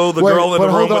pro the Wait, girl in but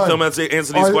the room hold with on. them as they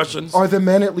answer these questions? Are the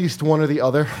men at least one or the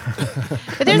other?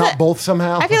 But there's Not both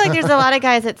somehow? I feel like there's a lot of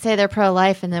guys that say they're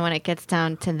pro-life, and then when it gets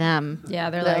down to them, Yeah,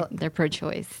 they're they're, like, they're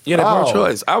pro-choice. Yeah, they're Oh.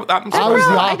 pro-choice. I'm I was sorry.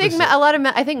 the I think opposite. a lot of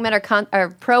men, I think men are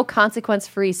pro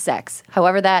consequence-free sex.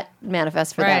 However that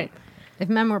manifests for right. them. If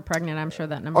men were pregnant, I'm sure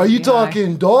that number Are would you be high.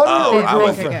 talking daughter Oh, or I would,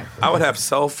 girlfriend? I would have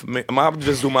I would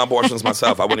just do my abortions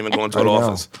myself. I wouldn't even go into an I know.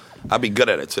 office. I'd be good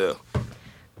at it too.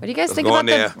 What do you guys Just think go about in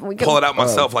there, the? pull it out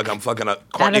myself like I'm fucking a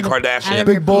Kourtney of the- out Kardashian. of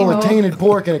Big bowl of People- tainted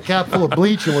pork and a cap full of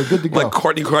bleach, and we're good to go. Like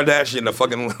Kourtney Kardashian, the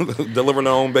fucking delivering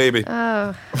her own baby.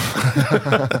 Oh.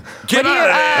 Get out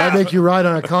of I there! make you ride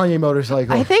on a Kanye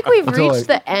motorcycle. I think we've Until reached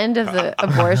the end of the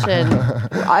abortion.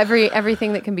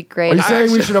 Everything that can be great. Are you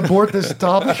saying we should abort this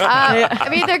topic? I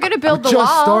mean, they're going to build the just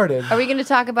wall. started. Are we going to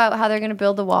talk about how they're going to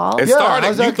build the wall? It Yeah, started.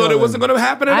 how's You that thought it going? wasn't going to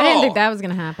happen at I all. didn't think that was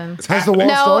going to happen. Has the wall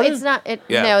No, started? it's not.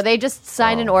 Yeah. No, they just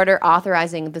signed an order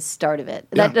authorizing the start of it.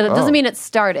 That doesn't Oh. mean it's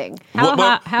starting. How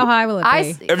high will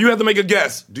it be? If you have to make a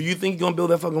guess, do you think you're gonna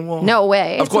build that fucking wall? No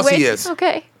way. Of course he is.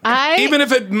 Okay. Even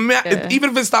if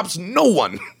it stops no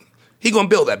one, he gonna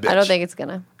build that bitch. I don't think it's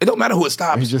gonna. It don't matter who it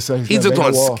stops. He just said he's he's gonna just make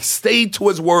a gonna wall. stay to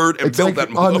his word and It's build like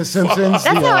that on The motherfucker. Simpsons.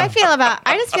 That's the, how I feel about.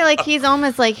 I just feel like he's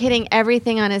almost like hitting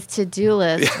everything on his to-do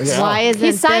list. Yeah. Why isn't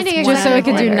He's signing this a Just so he one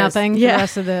can do of orders. nothing for Yeah. the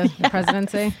rest of the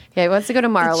presidency. Yeah, he wants to go to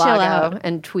chill Mar-a-Lago out.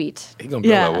 and tweet. He gonna build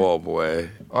Yeah. that wall, boy.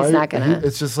 He's not gonna.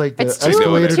 It's just like the It's too-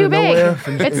 escalator too to big. nowhere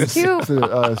from It's too-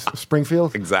 to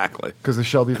Springfield Exactly. because the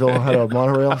Shelbyville had a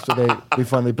monorail, so they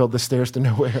finally built the stairs to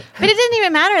nowhere. But it didn't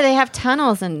even matter. They have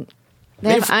tunnels and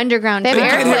they have underground. They have They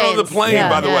get here on airplanes. the plane, Yeah,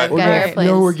 by the yeah, way. got We're gonna- airplanes.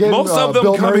 you know, we're getting, Most of them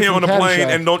Bill come Murray here on from a plane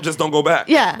Caddyshack. and don't go back.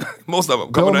 Yeah. Most of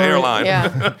them come Bill on the Murray- airline.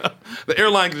 Yeah. The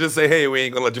airline can just say, "Hey, we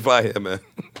ain't gonna let you fly here, man,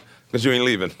 because you ain't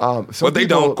leaving." Some but they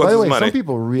people- don't By because the it's way, money. some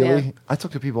people really. Yeah. I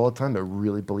talk to people all the time that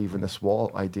really believe in this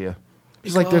wall idea.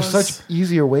 It's like there's Because- such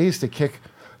easier ways to kick.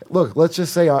 Look, let's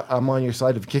just say I'm on your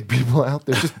side to kick people out.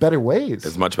 There's just better ways.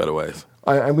 There's much better ways.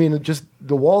 I mean,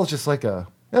 the wall is just like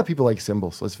people like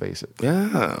symbols. Let's face it.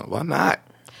 Yeah, why not?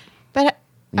 But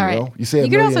You all know? right. You say a You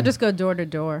could also million- just go door to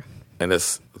door. And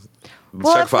it's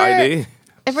Well, check if for we're- ID.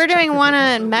 If we're doing one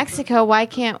in Mexico, why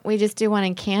can't we just do one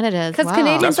in Canada as Because well?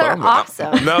 Canadians That's what are I'm-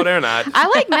 awesome. No, they're not. I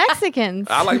like Mexicans.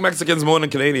 I like Mexicans more than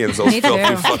Canadians. Those Me too.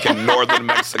 filthy fucking northern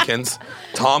Mexicans.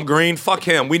 Tom Green, fuck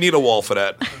him. We need a wall for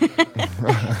that.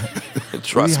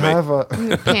 Trust we me. have a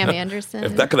Pam Anderson.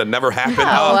 If that could have never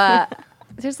happened,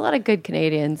 There's a lot of good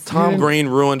Canadians. Tom Green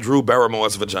ruined Drew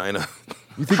Barrymore's vagina.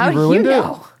 You think How he do you ruined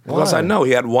know? it? Because I Why? know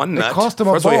he had one nut. cost him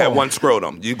a First of all, he had ball. one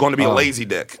scrotum. You're going to be a lazy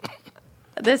dick.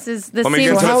 This Let me get seems,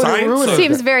 into the how would it science. ruin it?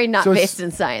 seems very not So it's- based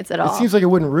in science at all. It seems like it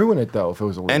wouldn't ruin it though if it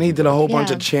was illegal. And he did a whole bunch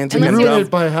Yeah. of chanting. Unless and he ruined was-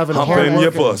 it by having a humping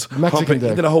your hard-working puss. Mexican Humping, he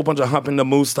dick. did a whole bunch of humping the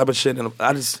moose type of shit. And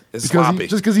it's because sloppy.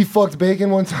 just because he fucked bacon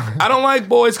one time. I don't like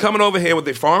boys coming over here with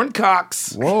their foreign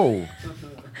cocks Whoa.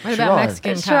 What Try. about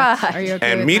Mexican Try. cocks? Are you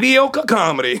okay and with mediocre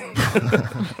comedy.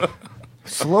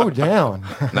 Slow down.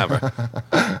 Never.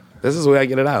 This is where I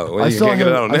get it out. I You saw can't get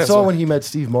it out him. on I this saw one. when he met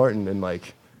Steve Martin and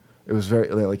like it was very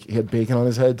like he had bacon on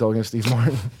his head talking to Steve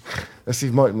Martin. And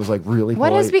Steve Martin was like really what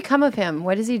polite. has become of him?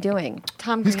 What is he doing?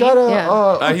 Tom He's Green. got a,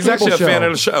 Yeah. a He's cable actually a show. fan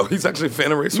of the show. He's actually a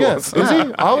fan of Race Yeah, Wars. is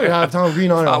he? I would have Tom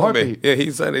Green on a Follow me. heartbeat. Yeah,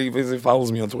 he said he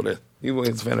follows me on Twitter. He's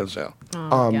a fan of the show.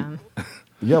 God.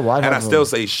 Yeah, well, I'd And I have still him.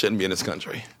 say he shouldn't be in this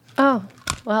country. Oh,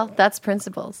 well, that's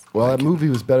principles. Well, that movie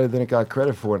was better than it got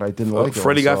credit for, and I didn't like it. when I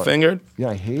Freddie saw got it. fingered? Yeah,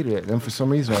 I hated it. And then for some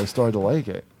reason, I started to like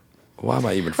it. Why am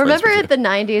I even friends Remember with at the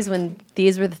 90s when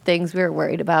these were the things we were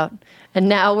worried about? And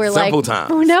now we're Simple like,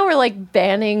 times. now we're like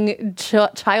banning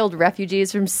child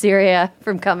refugees from Syria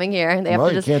from coming here, and they have No,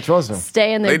 to you just can't trust them.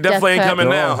 stay in you? their They definitely ain't death coming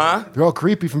trap. now, huh? They're all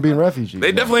creepy from being refugees.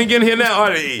 They definitely ain't getting here now,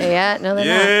 are they? Yeah, no, they're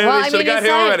Yeah, not. they Well, I shoulda mean, got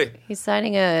here already. he's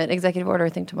signing an executive order, I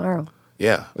think, tomorrow.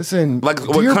 Yeah. Listen, Like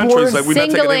what Dearborn, countries? Like we're not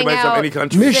taking singling anybody from out any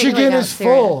country. Michigan Singling out is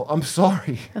Syria. full. I'm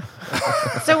sorry.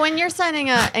 So when you're signing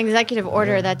an executive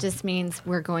order, that just means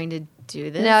we're going to do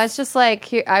this. No, it's just like,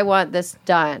 here, I want this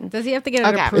done. Does he have to get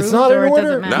it Okay. approved, It's not or an it doesn't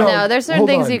order. matter? No. No, there's certain hold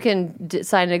things on. you can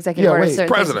sign an executive Yeah, order. wait.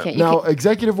 Certain President. things you Now, can't.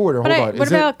 executive order. But Hold on. what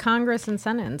Is it- about Congress and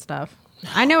Senate and stuff?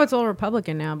 I know it's all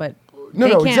Republican now, but No,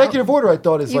 they no. can't- Executive order. I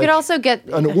thought is You like could also get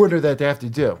an order that they have to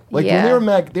do. Like Yeah. when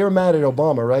they were mad at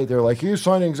Obama, right? They were like, "You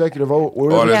sign an executive order."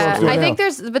 Orders. Yeah, Trump's doing I think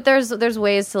now. there's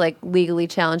ways to like legally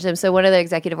challenge them. So one of the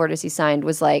executive orders he signed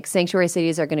was like sanctuary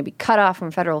cities are going to be cut off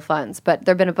from federal funds. But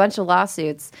there've been a bunch of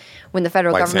lawsuits when the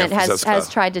federal Like government San has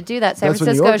Francisco. tried to do that. San That's what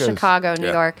New Francisco, York is. Chicago, New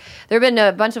Yeah. York. There have been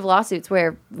a bunch of lawsuits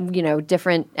where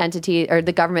different entities or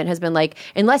the government has been like,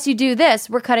 unless you do this,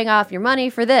 we're cutting off your money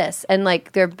for this. And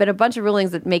like there have been a bunch of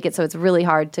rulings that make it so it's really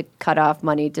hard to cut off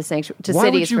money to to Why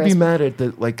cities. would you for be a- mad at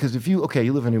the like? Because if you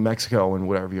you live in New Mexico and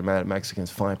whatever, you're mad at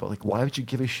Mexicans, fine. But like, why would you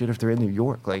give a shit if they're in New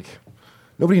York? Like,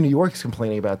 nobody in New York is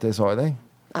complaining about this, are they?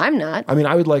 I'm not. I mean,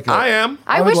 I would like. I am.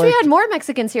 I would wish we like- had more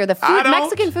Mexicans here. The I food, don't.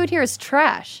 Mexican food here is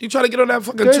trash. You try to get on that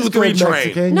fucking There's 2-3 good train.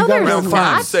 Mexican. No, You gotta there's go Around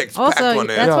not. 5, 6. pack Also, one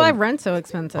there. that's Yeah. why rent's so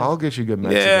expensive. I'll get you good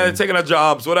Mexican. Yeah, taking our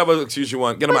jobs, whatever excuse you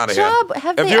want. Get them What out of here. job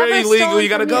have If they you're ever illegal, stolen you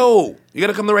got to from go. You got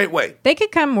to come the right way. They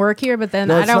could come work here, but then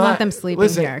No, I it's don't not- want them sleeping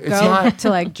listen, here. it's Go not- to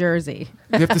like Jersey.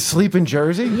 You have to sleep in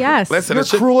Jersey. Yes. Listen, You're it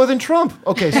should- crueler than Trump.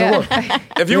 Okay, so look.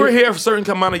 if you were here for a certain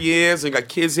amount of years and got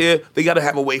kids here, they got to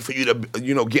have a way for you to,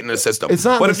 get in the system. It's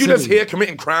not But in if the you're just city. here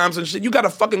committing crimes and shit, you got to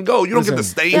fucking go. You don't get to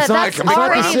Listen, stay Yeah, and that's commit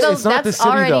already crimes. the- It's not the that's city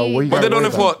though. already- Where you But gotta they don't worry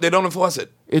about. enforce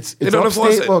it. It's They don't enforce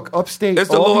upstate. it. Look, upstate. It's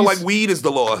the all law these- like weed is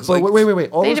the law. It's But like, wait.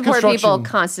 All They those deport people construction.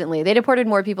 constantly. They deported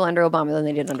more people under Obama than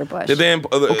they did under Bush. Did they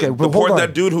Okay, but hold deport on.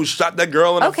 that dude who shot that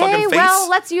girl in the Okay, fucking face? well,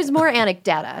 let's use more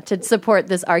anecdata to support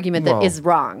this argument that Well, is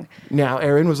wrong. Now,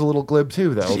 Erin was a little glib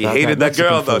too, though. She about hated that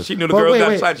Mexican girl, though. food. She knew the But girl wait, got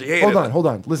wait. shot. She hated Hold her. on, hold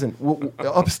on. Listen,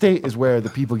 upstate is where the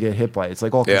people get hit by it. It's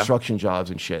like all Yeah. construction jobs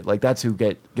and shit. Like that's who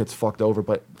gets fucked over.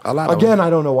 But A lot of again, them. I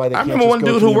don't know why they I can't remember just one go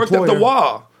dude to who the worked at the employer.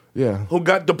 wall. Yeah. Who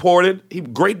got deported. He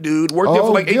great dude. Worked there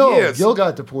for like 8 Gil. years. Gil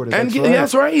got deported. And that's Gil- right.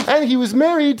 that's right. And he was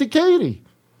married to Katie.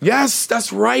 Yes,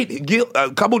 that's right. Gil, a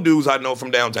couple dudes I know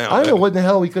from downtown. I don't know what the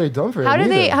hell we could have done for him. How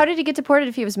did either. How did he get deported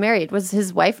if he was married? Was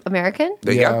his wife American?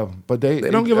 Yeah, but they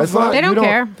don't give a that's fuck. not- They don't you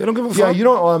care. They don't give a Yeah, fuck. you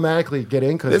don't automatically get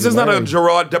in because This is not a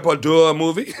Gerard Depardieu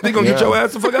movie. They gonna get Yeah. your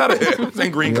ass the fuck out of here. This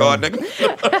ain't green card,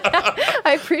 nigga.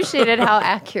 I appreciated how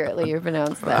accurately you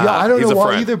pronounced that. Yeah, I don't He's know a why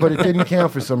friend. either, but it didn't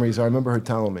count for some reason. I remember her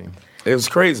telling me. It was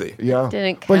crazy. Yeah,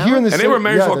 Didn't But here in count? the And they were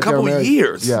married for a that they were couple married.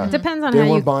 years. Yeah, Depends on They how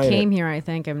you weren't buying came it. here, I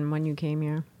think, and when you came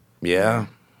here. Yeah.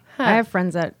 I have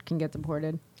friends that can get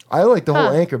deported. I like the whole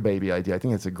anchor baby idea. I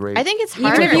think it's a great. I think it's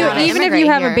hard. Even if you to even if immigrate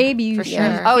you have here, a baby, you for should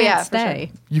sure. Oh, can't yeah, for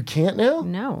stay. You can't now.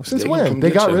 No. Since They can when? come They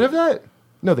get got you. rid of that?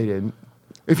 No, they didn't.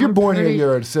 If you're I'm born here, pretty-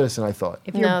 you're a citizen. I thought.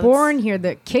 If you're No, born here,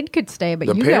 the kid could stay, but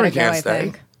The you gotta parent go. can't I stay.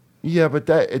 think. Yeah, but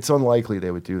it's unlikely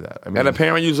they would do that. I mean, And a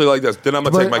parent usually like this. Then I'm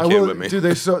gonna but take my I kid will- with me. Dude,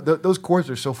 those courts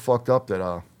are so fucked up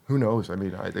that who knows? I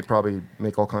mean, they probably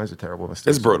make all kinds of terrible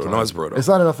mistakes. It's brutal. all the No, time. it's brutal. It's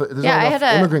not enough. There's Yeah, I not enough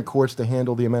had a- immigrant courts to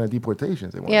handle the amount of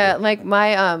deportations they want. Yeah, like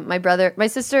my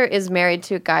sister is married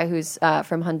to a guy who's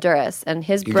from Honduras, and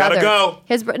his You brother. gotta go.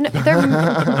 His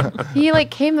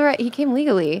he came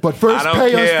legally. But first, I don't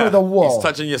pay care. us for the wall. He's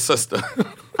touching your sister.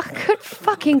 Good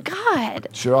fucking God.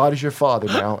 Sherrod is your father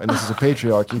now, and this is a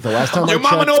patriarchy. The last time Your I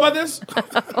mama checked, know about this?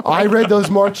 I read those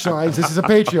March signs. This is a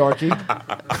patriarchy.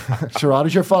 Sherrod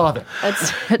is your father.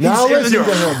 Now listen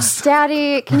to him.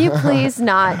 Daddy, can you please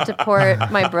not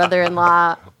deport my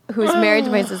brother-in-law who's married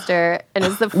to my sister and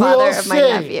is the father of my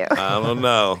nephew? I don't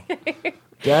know.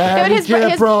 Daddy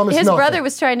can't promise his nothing. brother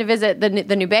was trying to visit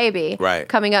the new baby Right.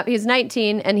 coming up. He was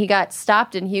 19 and he got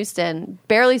stopped in Houston,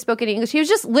 barely spoke any English. He was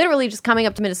just literally just coming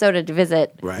up to Minnesota to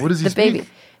visit Right. What does he the speak? baby.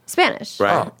 Spanish.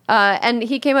 Right. And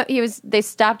he came up, they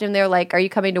stopped him. They were like, are you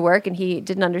coming to work? And he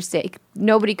didn't understand.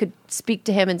 Nobody could speak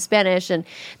to him in Spanish. And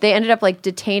they ended up like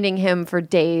detaining him for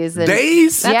days. And,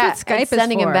 Days? That's yeah, what Skype and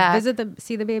sending is for. him back.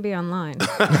 See the baby online.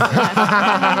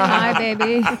 Hi,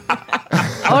 baby.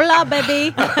 Hola,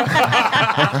 baby.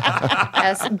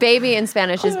 Yes, baby in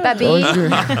Spanish is baby. Don't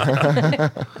you-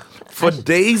 For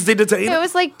days they detained It him?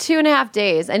 was like 2.5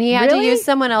 days, and he had to Really? use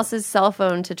someone else's cell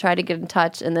phone to try to get in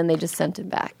touch, and then they just sent him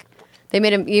back. They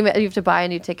made him. You have to buy a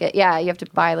new ticket. Yeah, you have to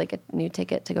buy like a new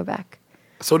ticket to go back.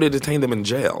 So they detained him in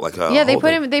jail. Like Yeah, they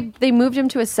put him. They moved him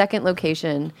to a second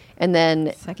location, and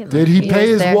then Did he pay was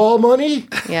his there. wall money?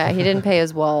 yeah, he didn't pay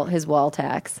his wall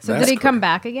tax. So That's did he come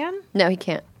back again? No, he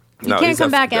can't. He can't come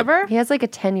back ever? He has like a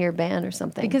 10-year ban or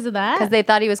something Because of that? Because they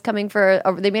thought he was coming for.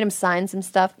 They made him sign some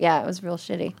stuff. Yeah, it was real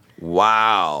shitty.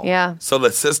 Wow. Yeah. So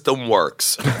the system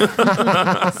works.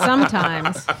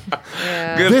 Sometimes.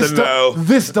 Yeah. Good to know.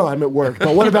 This time it worked,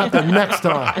 but what about the next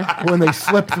time when they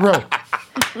slip through?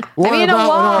 What mean, a about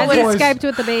wall when Has our he boys- Skyped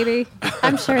with the baby?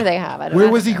 I'm sure they have. I don't Where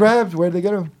know. was he grabbed? Where did they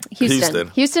get him? Houston.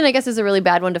 Houston. I guess, is a really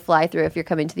bad one to fly through if you're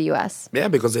coming to the U.S. Yeah,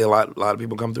 because a lot of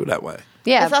people come through that way.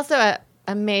 Yeah. It's also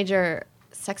a major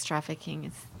sex trafficking.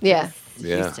 It's Yeah.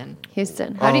 Yeah. Houston.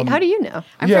 Houston. How do you know?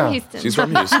 I'm Yeah. from Houston. She's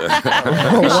from Houston.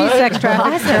 Because she's sex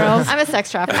trafficked girls. I'm a sex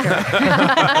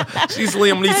trafficker. She's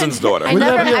Liam Neeson's daughter.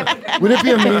 Would it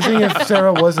be amazing if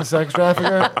Sarah was a sex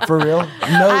trafficker for real?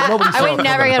 No, nobody saw I it would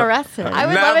never coming. get arrested. I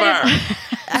would love it Never. if,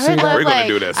 I would We're love gonna like,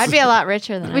 do this. I'd be a lot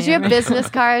richer than would I you am. have business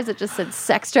cards that just said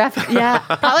sex trafficking? Yeah,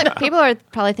 probably. People are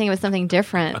probably thinking it was something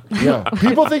different. Yeah,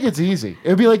 people think it's easy. It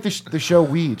would be like the show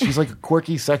Weed. She's like a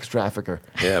quirky sex trafficker.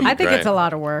 Yeah, I think it's a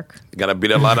lot of work. You gotta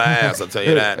beat a lot of ass, I'll tell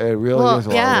you that. It really Well, is a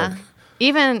lot of yeah. work.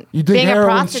 Even You think being a heroin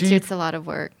prostitute's cheap? a lot of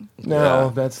work. No,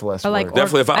 Yeah. that's less But like, work.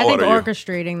 Definitely if I think order you.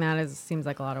 orchestrating that seems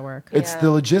like a lot of work. It's Yeah.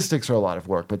 the logistics are a lot of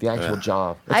work, but the actual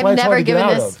job. That's why I've it's hard never to get given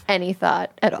out this of. any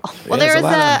thought at all. Well, Yeah, there it's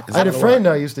was lot a. I had a friend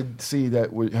I used to see that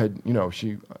had,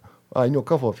 she, I knew a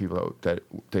couple of people that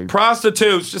they,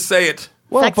 Prostitutes, just say it.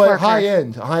 well, Sex but worker. high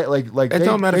end, like It they,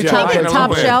 don't matter they if you're charge high end like or Top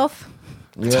low end. shelf.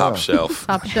 Yeah. Top shelf.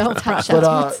 Top shelf.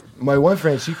 But my one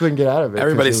friend, she couldn't get out of it. 'cause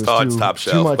Everybody it was starts too- top too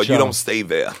shelf, much, but you don't stay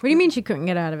there. What do you mean she couldn't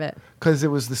get out of it? Because it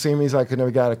was the same reason I could never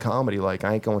get out of comedy. Like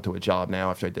I ain't going to a job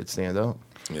now after I did stand up.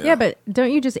 Yeah, but don't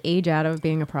you just age out of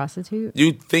being a prostitute?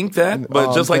 You think that,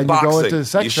 but just like then you go boxing, into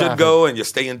sex you should trafficking. go and you're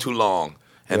staying too long,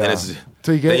 and then Yeah. it's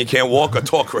Till you get- then you can't walk or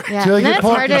talk right. Yeah. Till you And then get it's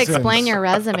hard to Parkinson's. explain your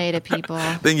resume to people.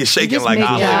 Then you're shaking just like make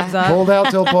Ali. jobs up. Hold out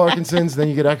till Parkinson's, then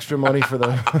you get extra money for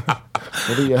the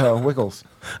wiggles.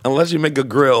 Unless you make a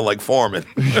grill like Foreman,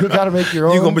 You got to make your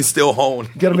own. you're gonna be still honed.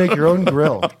 You got to make your own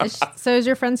grill. So is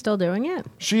your friend still doing it?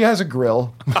 She has a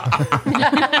grill.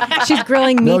 She's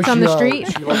grilling meats on she, the street.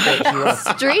 She liked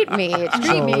that. Street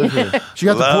meat. She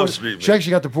got Love deported. street meat. She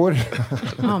actually got deported.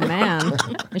 Oh man,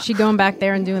 is she going back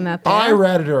there and doing that? There? I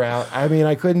ratted her out. I mean,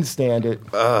 I couldn't stand it.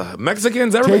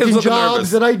 Mexicans, everybody's Taking looking jobs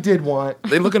nervous. that I did want.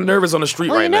 They looking nervous on the street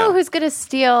Well, right you know now. who's going to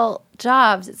steal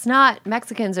jobs? It's not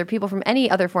Mexicans or people from any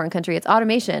other foreign country. It's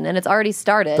automation, and it's already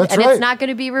started, That's and right. it's not going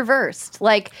to be reversed.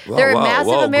 Like there are massive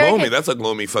whoa, American. gloomy. That's a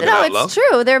gloomy fucking No, outlook. it's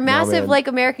true. There are massive man. like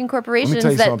American corporations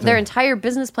tell you that something. their entire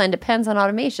business plan depends on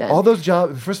automation. All those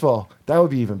jobs. First of all, that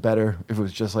would be even better if it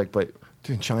was just like, but.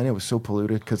 Dude, China was so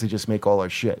polluted because they just make all our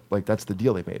shit. Like that's the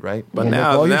deal they made, right? But They make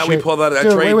now- all your now we shit. pulled out of that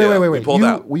Dude, trade wait, deal. Wait, We pulled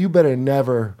out. You better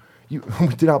never. We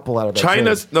did not pull out of that.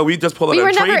 China's trade. no, we just pulled out we a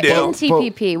were never trade deal. in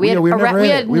TPP. We Yeah, had, we were never in we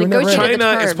it. had We were never in it. negotiated the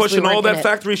China is terms. pushing We all weren't that in it.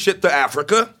 factory shit to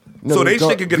Africa, No, so they they go-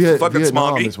 shit can get Vietnam fucking is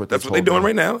smoggy. what they That's what they're told doing me.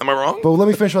 right now. Am I wrong? But let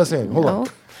me finish what I'm saying. Hold on.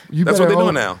 You That's better what they're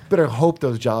hope, doing now. Better hope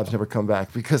those jobs never come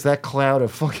back because that cloud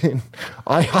of fucking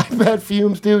iPad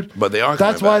fumes, dude. But they are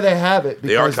That's coming why back. they have it.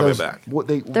 They are because coming those- back.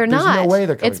 They're there's not. no way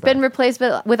they're coming It's been back. replaced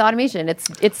with automation. It's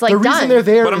like The done. reason they're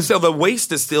there But I'm is- still the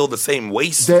waste is still the same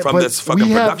waste That- from but this fucking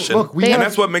we have- production, look, we and have-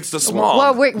 that's what makes the smog.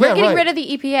 Well, we're Yeah, getting right. rid of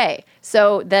the EPA.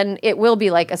 So then it will be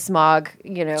like a smog,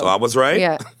 So I was right?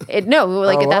 Yeah.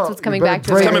 That's what's coming back to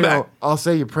pray us. coming they back. don't. I'll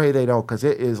say you pray they don't, because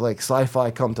it is like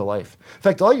sci-fi come to life. In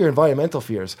fact, all your environmental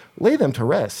fears, lay them to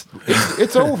rest.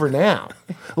 It's over now.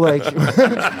 Like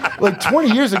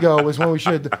 20 years ago was when we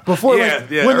should, before when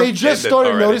they Earth just ended started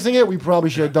already. noticing it, we probably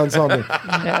should have done something.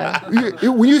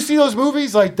 When you see those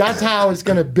movies, like that's how it's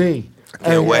gonna be.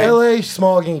 And wait. LA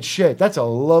smog ain't shit. That's a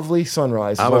lovely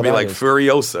sunrise. is I'm all gonna be that like is.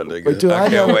 Furiosa, nigga. But dude, I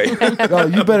can't wait. No,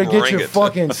 you better get Bring your it.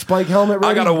 fucking spike helmet ready.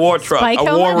 I got a war truck, Spike a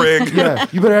war helmet? rig. Yeah,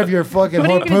 you better have your fucking What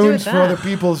are you gonna do harpoons with for that? other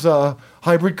people's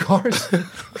hybrid cars.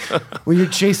 When you're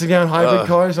chasing down hybrid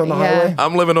cars on the Yeah. highway,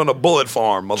 I'm living on a bullet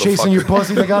farm, motherfucker. chasing your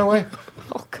pussy that got away.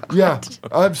 Oh, God. Yeah,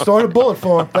 I've started a bullet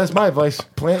farm. That's my advice.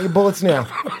 Plant your bullets now.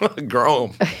 Grow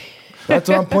 'em. That's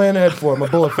what I'm planning ahead for. My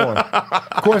bullet farm.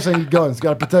 Of course, I need guns.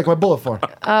 Got to protect my bullet farm.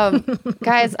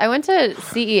 Guys, I went to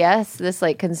CES, this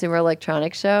like consumer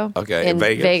electronics show. Okay, in in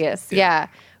Vegas? Yeah.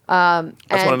 That's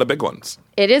and one of the big ones.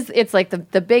 It's like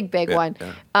the big one.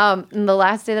 yeah. And the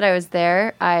last day that I was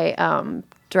there, I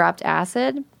dropped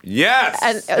acid. Yes.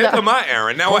 And- Hit to my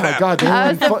Aaron. Now what Oh my God!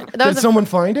 happened? Did someone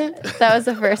find it? That was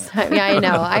the first time. Yeah, I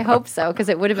know. I hope so, because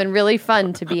it would have been really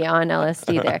fun to be on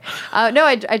LSD there. No,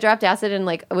 I dropped acid and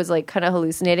like was like kind of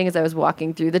hallucinating as I was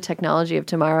walking through the Technology of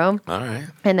Tomorrow. All right.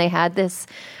 And they had this,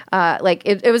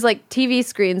 it was like TV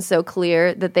screens so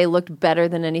clear that they looked better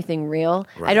than anything real.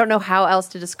 I don't know how else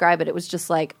to describe it. It was just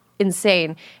like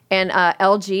insane. And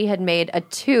LG had made a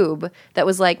tube that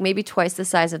was like maybe twice the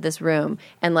size of this room,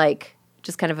 and like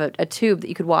just kind of a tube that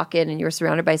you could walk in, and you were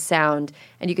surrounded by sound,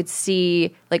 and you could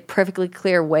see like perfectly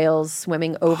clear whales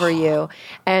swimming over you,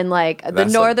 and like the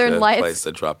That's northern a good lights. place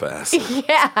to drop ass.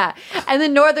 Yeah, and the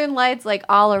northern lights like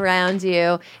all around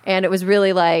you, and it was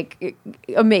really like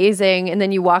amazing. And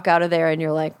then you walk out of there, and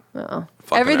you're like, oh,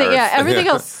 Fucking everything, Earth. everything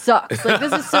else sucks. Like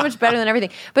this is so much better than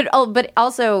everything. But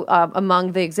also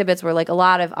among the exhibits were like a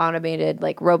lot of automated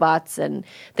like robots and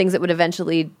things that would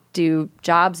eventually do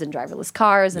jobs in driverless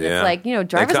cars. And Yeah. it's like, They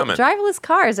coming. driverless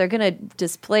cars are going to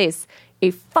displace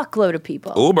a fuckload of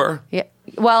people. Uber. Yeah.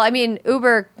 Well, I mean,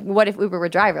 Uber. What if Uber were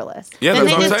driverless? Yeah, Then that's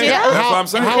they what I'm just saying. do that? That's what I'm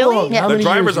saying. How long? Yeah. How The many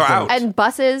drivers years are you think? out. And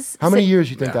buses. How many years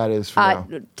you think that is from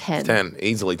now? 10. 10,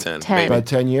 easily 10. 10. Maybe. About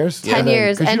 10 years? 10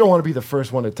 years, Because you and- don't want to be the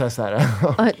first one to test that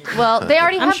out. Well, they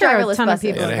already I'm have sure a driverless ton of buses.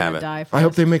 people Yeah, are they going have to it. die. I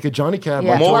hope they make a Johnny Cab.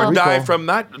 Yeah. like More Puerto die Rico. from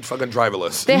not fucking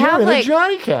driverless. They You're have in like a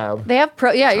Johnny Cab. they have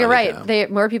pro. Yeah, you're right. Johnny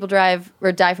More people drive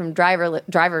or die from driver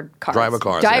cars. Driver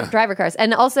cars, yeah. Driver cars,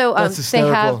 and also That's they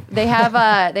hysterical.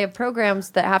 have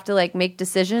programs that have to like make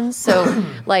decisions. So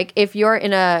like if you're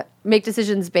in a make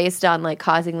decisions based on like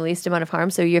causing the least amount of harm.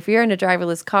 So if you're in a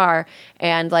driverless car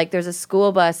and like there's a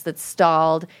school bus that's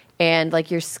stalled and like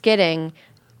you're skidding.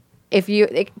 If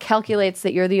it calculates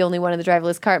that you're the only one in the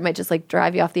driverless car, it might just like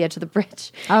drive you off the edge of the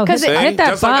bridge. Oh, 'Cause hit, it- hit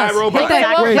that Just like bus. iRobot. Hit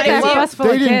that, Wait, hit that they- bus full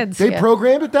of kids. They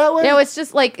programmed it that way? No, it's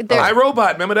just like they're-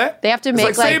 iRobot, remember that? they have to It's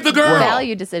make like save the girl.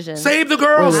 value decisions. Save the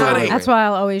girl, Wait, wait, sonny. wait. That's why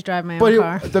I'll always drive my own But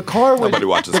car. the car would. Nobody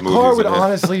watches the movies car would in here.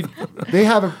 honestly. They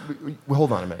have a.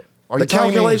 Hold on a minute. Are The you telling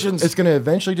me calculations. it's going to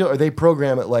eventually do, or they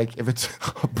program it like if it's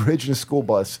a bridge and a school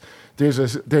bus?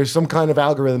 There's some kind of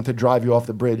algorithm to drive you off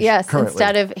the bridge. Yes, currently.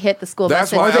 instead of hit the school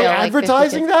That's bus. why and Are they fail, like, 50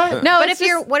 advertising kids. that? No, But it's if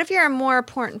you're, just- what if you're a more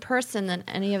important person than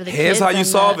any of the Here's kids? how you on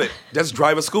solve the- it. Just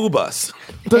drive a school bus.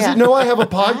 Does Yeah. it know I have a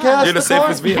podcast? You're the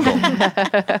car? safest vehicle.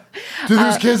 Do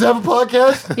these kids have a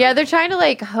podcast? yeah, they're trying to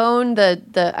like hone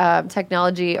the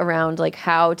technology around like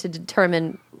how to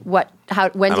determine when I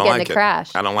to don't get in like a it.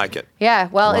 crash. I don't like it. Yeah,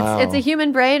 well, Wow. it's a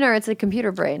human brain or it's a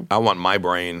computer brain. I want my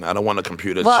brain. I don't want a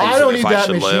computer Well, choosing I don't if need I that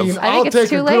should machine. live. I think I'll it's take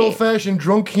too a good late. old fashioned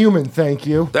drunk human, thank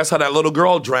you. That's how that little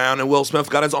girl drowned and Will Smith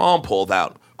got his arm pulled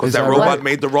out because Is that that robot right?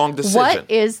 made the wrong decision. What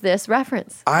is this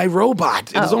reference?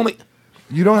 iRobot. It is Oh. only...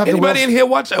 You don't have Anybody to. in here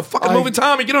watch a fucking I- movie?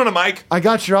 Tommy, get on the mic. I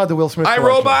got you out the Will Smith collection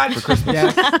for iRobot.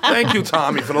 Christmas. Thank you,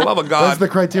 Tommy, for the love of That's God. the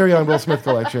Criterion Will Smith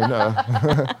collection.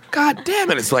 God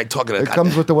damn it. It's like talking to... It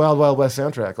comes with the Wild Wild West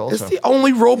soundtrack also. It's the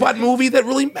only robot movie that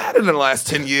really mattered in the last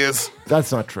 10 years.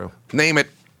 That's not true. Name it.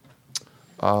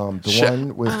 The Shit.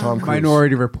 one with Tom Cruise.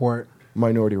 Minority Report.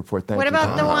 Minority Report. Thank What you.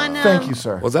 about the one? Thank you,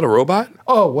 sir. Was that a robot?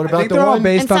 Oh, what I about think the they're all one?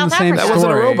 based In on the South same Africa. That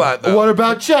wasn't a story. robot, though. What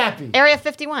about Chappie? Area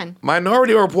 51.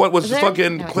 Minority Report was Is there?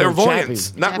 fucking No.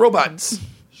 clairvoyance, Chappie. not robots.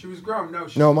 She was grown. No,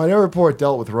 No, Minority Report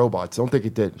dealt with robots. Don't think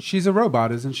it did. she's a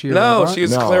robot, isn't she? A No, robot?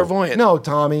 she's no. clairvoyant. No,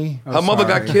 Tommy. Her mother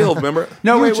got sorry. killed, remember?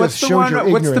 No, You wait. just What's the showed one? your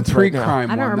What's the ignorance right now.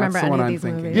 pre-crime I don't one? remember That's the any one of I'm these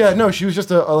thinking. movies. Yeah, no, she was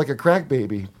just like a crack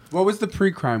baby. What was the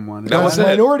pre-crime one? That was it.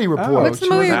 Minority Report. What's the she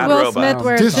movie was with not Will robot. Smith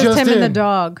where This it's just just him and the in.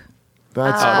 dog?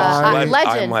 That's Legend.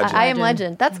 Legend. Legend. I Am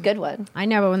Legend. That's a good one. I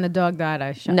know, but when the dog died,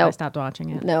 I Nope. stopped watching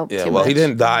it. No. Yeah, too well, he much.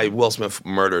 didn't die. Will Smith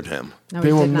murdered him. No, They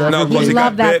he will did not. never No, be- because he he got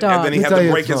loved that bit, dog. and then he Let had me tell to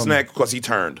you break his something. neck because he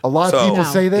turned. A lot of So, people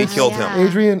say this. He killed Yeah. him.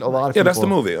 Adrian, a lot of people. Yeah, that's the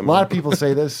movie. I A mean- lot of people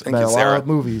say this Thank about you, a lot Sarah. of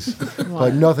movies,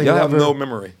 but nothing Y'all will have ever. no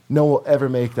memory. No one will ever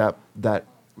make that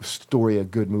story a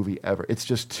good movie ever. It's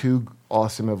just too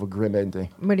awesome of a grim ending.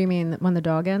 What do you mean when the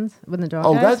dog ends? When the dog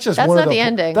Oh, dies? that's just That's one not of the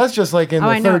ending. That's just like in Oh,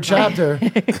 the I know. third chapter.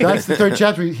 That's the third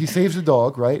chapter. He saves the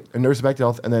dog, right, and nurses back to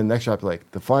health. And then the next chapter, like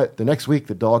the next week,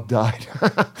 the dog died.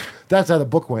 That's how the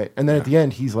book went. And then at the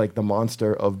end, he's like the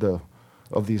monster of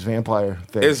these vampire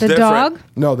things. It's The different. dog?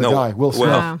 No, the guy, Will Smith.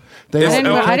 Wow. They It's-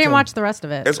 all- I didn't him. watch the rest of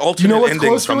it. It's You alternate know what's endings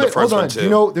close from to the it? first Hold one on. too. You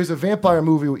know, there's a vampire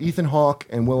movie with Ethan Hawke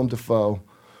and Willem Dafoe.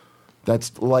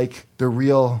 That's like the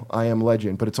real I Am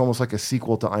Legend, but it's almost like a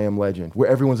sequel to I Am Legend, where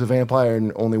everyone's a vampire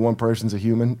and only one person's a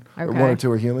human, or Okay. one or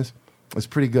two are humans. It's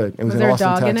pretty good. It was Was in there a Austin,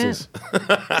 dog in Texas.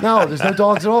 No, there's no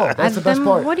dogs at all. That's the best Then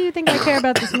part. What do you think I care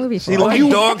about this movie for? He liked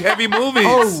dog-heavy movies.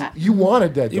 Oh, you want a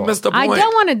dead dog? You missed the I point.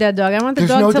 don't want a dead dog. I want the There's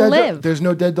dog no to dead live. There's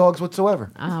no dead dogs whatsoever.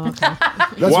 Oh, okay.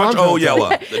 That's what Watch I'm Oh trying to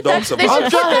Yella. The dog survived. I'm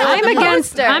trying to I'm help you.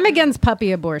 against. Monster. I'm against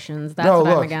puppy abortions. That's No, what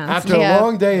I'm look. against. After Yeah. a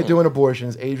long day of doing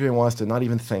abortions, Adrian wants to not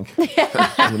even think.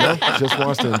 You know, just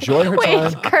wants to enjoy her Wait,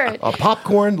 time. Kurt. A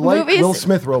popcorn light Movies- Will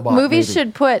Smith robot. Movies maybe.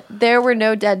 should put "There were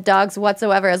no dead dogs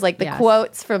whatsoever" as like the Yes.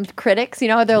 quotes from critics. You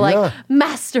know, they're like Yeah.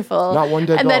 masterful. Not one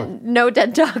dead and dog. then no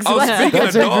dead dogs Oh, whatsoever. speaking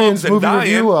That's of dogs Adrian's and movie dying,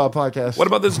 review podcast. what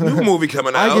about this new movie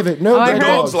coming out? I give it no I dead heard-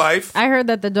 Dog's dogs. Life. I heard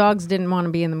that the dogs didn't want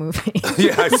to be in the movie.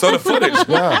 Yeah, I saw the footage.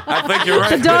 Yeah. I think you're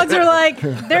right. The dogs are like,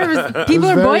 people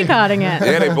are very- boycotting it.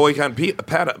 Yeah, they boycott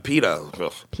PETA.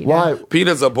 Ugh. Why?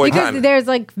 PETA's a boycott. Because there's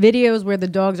like videos where the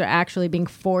dogs are actually being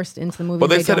forced into the movie. Well,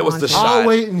 they said don't it was want the to. shot. I'll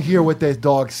wait and hear what the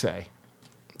dogs say.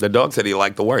 The dog said he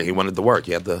liked the work. He wanted the work.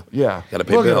 He had to. Yeah. Got to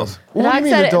pay Look at bills. him. The What do you dog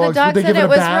mean said the it, dogs? the dog Did they said give it a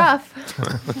was bath?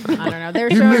 rough. I don't know. They're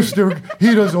He showing missed her.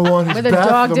 He doesn't want his where the bath.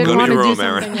 dog in the didn't Go to want to your do room,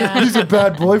 something. Aaron. Yeah. He's a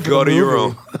bad boy for Go the to your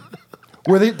movie. room.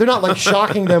 Where they're not like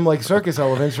shocking them like circus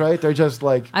elephants, right? They're just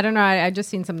like, I don't know. I just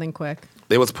seen something quick.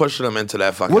 They was pushing him into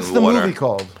that fucking what's the water. movie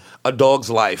called? A Dog's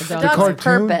Life. A The Dog's dog's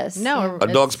cartoon? purpose. No, A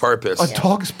Dog's Purpose. A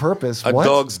Dog's Purpose. A What?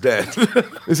 dog's dead.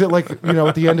 Is it like, you know,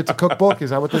 at the end it's a cookbook? Is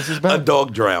that what this is A about?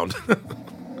 dog drowned.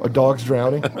 A dog's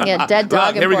drowning? Yeah, dead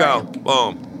dog. Look, here we go. important.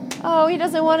 Boom. Oh, he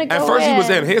doesn't want to go At first he was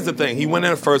in. Here's the thing. He went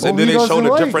in first, and Well, then he they showed doesn't a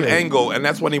like different it. angle, and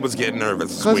that's when he was getting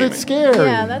nervous. Because Screaming. it's scary.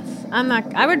 Yeah, that's. I'm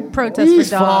not. I would protest He's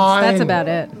for dogs. fine. That's about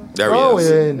it. There Go he is.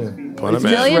 in. Put him It's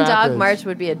in. just Million Dog rapids. March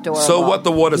would be adorable. So what?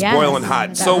 The water's Yes, boiling hot.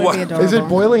 that So would what? be adorable. Is it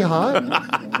boiling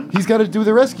hot? He's got to do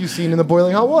the rescue scene in the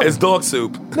boiling hot water. It's dog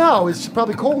soup. No, it's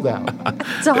probably cold out.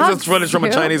 It's just footage from a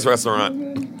Chinese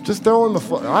restaurant. Just throw him the.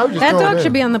 I would just That throw him dog in.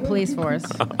 should be on the police force.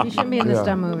 He shouldn't be in this Yeah.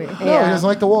 dumb movie. No, he doesn't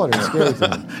like the water. It's scary to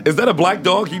him. Is that a black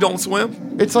dog? He don't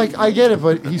swim? It's like I get it,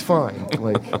 but he's fine.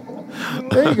 Like,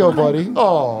 there you go, buddy.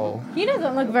 Oh, He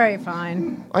doesn't look very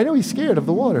fine. I know he's scared of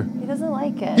the water. He doesn't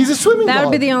like it. He's a swimming That dog.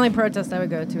 would be the only protest I would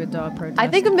go to. A dog protest. I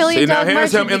think a Million See, now Dog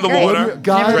here's March him would in be the great. water,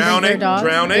 Guys- Never drowning, their dogs.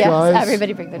 drowning. Yeah. Guys,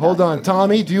 everybody bring their hold dog. on,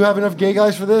 Tommy. Do you have enough gay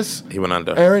guys for this? He went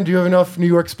under. Aaron, do you have enough New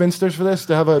York spinsters for this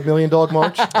to have a Million Dog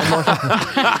March? Do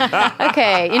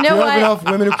Okay, you know you what? have enough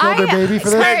women who killed their baby for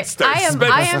this? Kurt, I am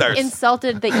Spinsters.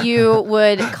 insulted that you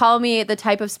would call me the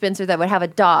type of spinster that would have a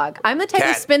dog. I'm the type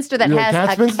Cat. of spinster that You're a has cat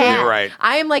a spinster? cat. You're right.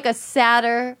 I am like a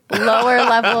sadder, lower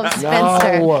level of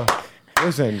spinster. No.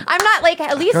 Listen, I'm not like,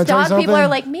 at least Can I tell you dog people something? are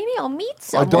like, maybe I'll meet a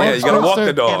someone. dog Yeah, you gotta walk the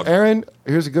spinster- dog. Aaron,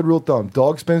 here's a good rule of thumb: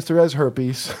 dog spinster has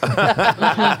herpes.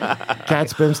 Cat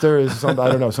spinster is something I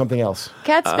don't know, something else.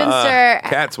 Cat spinster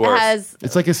cat's worse. has.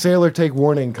 It's like a sailor take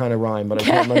warning kind of rhyme, but I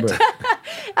can't remember. it.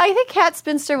 I think cat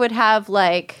spinster would have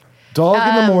like Dog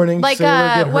in the morning, like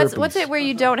sailor get herpes. what's it where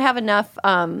you don't have enough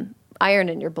iron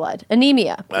in your blood?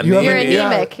 Anemia. You have You're anemia.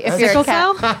 anemic Yeah, if you're a Sickle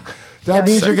cat. cell? That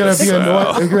means you're gonna be Sickle cell.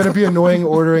 annoying. You're gonna be annoying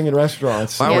ordering in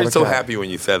restaurants. Why You were have you a so cat. happy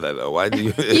when you said that, though? Why do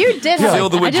you? You did have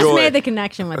Filled with I just joy. made the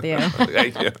connection with you.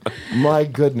 Thank you. My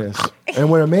goodness!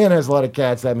 And when a man has a lot of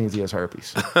cats, that means he has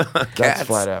herpes. That's Cats.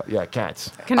 flat out. Yeah,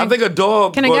 cats. Can I think a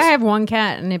dog. Can a was- guy have one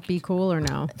cat and it be cool or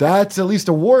no? That's at least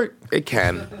a wart. It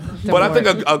can. But I think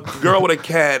a girl with a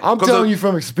cat. I'm 'cause telling you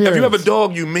from experience. If you have a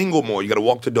dog, you mingle more. You got to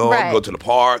walk the dog, Right. go to the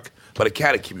park. But a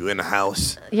cat will keep you in the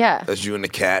house. Yeah. That's you and the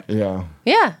cat. Yeah.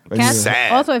 Yeah. Cats.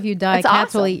 Sad. Also, if you die, That's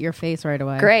cats will awesome. eat your face right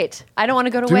away. Great. I don't want to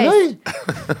go to Do waste.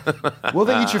 they? Will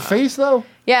they eat your face though?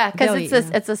 Yeah, because They'll it's eat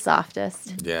you. it's the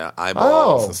softest. Yeah,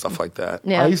 eyeballs Oh. and stuff like that.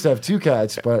 Yeah. I used to have 2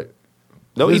 cats, but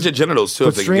They'll eat your genitals too but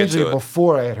if they can get strangely to it.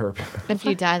 before I had herpes. If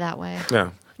you die that way. Yeah.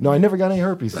 No, I never got any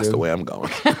herpes. That's dude. the way I'm going.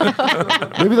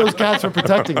 Maybe those cats are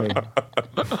protecting me.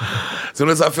 As soon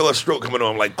as I feel a stroke coming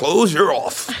on, I'm like, close your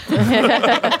off.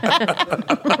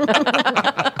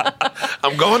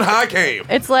 I'm going high came.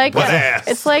 It's like Butt ass.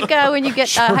 it's like when you get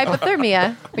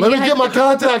hypothermia. When Let you me get my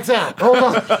contacts out. Hold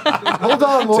on. Hold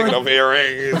on, Taking boy. off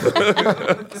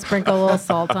earrings. Sprinkle a little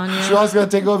salt on you. Shaw's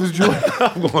got to take off his jewelry.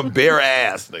 I'm going bare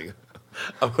ass, nigga.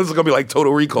 This is going to be like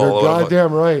Total Recall. You're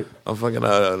goddamn right. I'm fucking,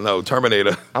 no,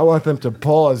 Terminator. I want them to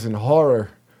pause in horror.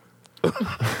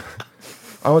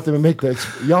 I want them to make the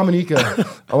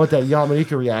Yamanika. I want that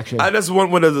Yamanika reaction. I just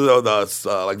want when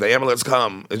the ambulance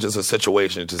come, it's just a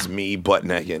situation. It's just me butt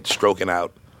naked, stroking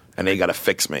out, and they got to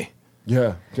fix me.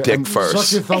 Yeah. Dick And first.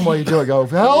 Suck your thumb while you do it. Go,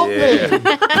 help me.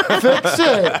 Fix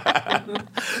it.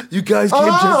 You guys came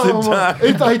just in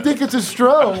time. I think it's a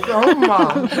stroke. Oh,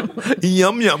 my.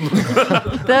 Yum, yum.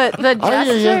 The I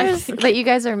hear ya. gestures that you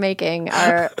guys are making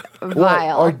are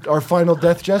vile. Our final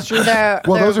death gestures? They're-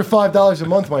 Those are $5 a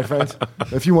month, my friends,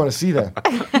 if you want to see them.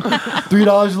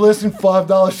 $3 to listen, $5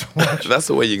 to watch. That's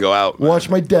the way you go out. Watch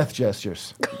my death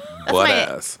gestures. Butt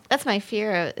ass. That's my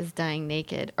fear is dying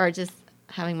naked or just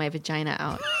having my vagina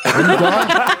out. When you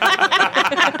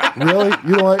die? Really?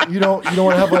 You don't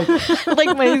want to have like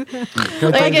Like my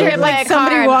can like I get hit by a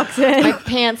Somebody car walks and in. my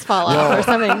pants fall off or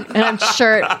something, and I'm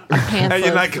shirt pants. And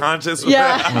you're not conscious.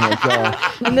 Yeah, Oh my god.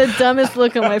 and the dumbest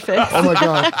look on my face. Oh my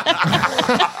god.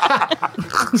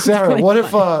 Sarah, what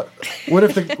if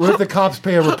the cops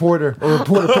pay a reporter or a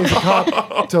reporter pays a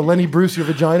cop to Lenny Bruce your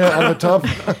vagina out of a tub?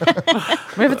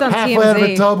 What if it's on Halfway out of a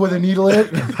TMZ? tub with a needle in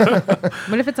it?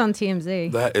 What if it's on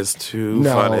TMZ? That is too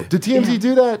No. funny. Did TMZ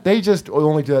do that? They just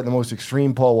only do that in the most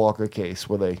extreme Paul Walker case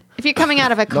where they If you're coming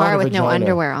out of a car a with no vagina.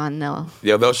 underwear on, they'll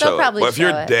Yeah, they'll show it. probably But if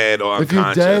you're show it. dead or If you're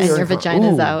unconscious, dead, and you're- your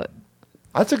vagina's Ooh. out.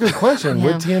 That's a good question. Yeah.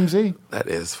 With TMZ. that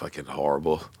is fucking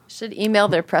horrible. Should email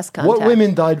their press contact. What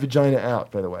women died vagina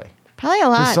out, by the way? Probably a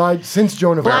lot. Besides, since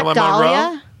Joan of Black Arc. Marilyn Monroe?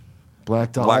 Dahlia,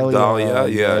 Black Dahlia. Black Dahlia,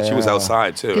 yeah, she was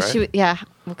outside too, because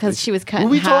right? she was cut Well,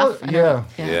 we in half. talk- yeah.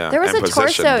 Yeah, There was and a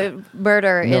positioned. torso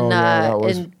murder No, that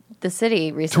was- in the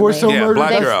city recently. Torso Yeah, murder. black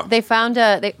They, girl. they found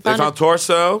They found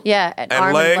torso, Yeah, and and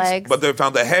arm and legs. but they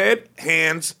found the head,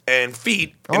 hands, and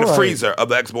feet in All the right. freezer of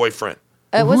the ex-boyfriend.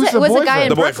 It was Who's it the was a guy boyfriend? in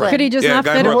The Brooklyn. boyfriend. Could he just Yeah, not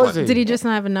guy in fit? Brooklyn. Was he? Did he just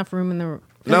not have enough room in the?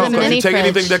 No, in the because you mini take fridge.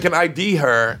 anything that can ID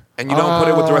her and you don't put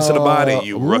it with the rest of the body,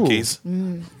 you ooh. rookies.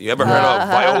 You ever heard of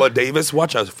Viola Davis?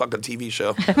 Watch a fucking TV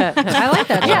show. I like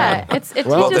that. Yeah, it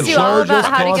Well, teaches the you all about charges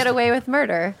how to cost- get away with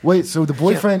murder. Wait, so the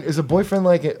boyfriend is a boyfriend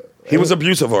like it? He was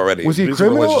abusive already. Was he a Abusive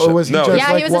criminal, or relationship. was he no, just Yeah,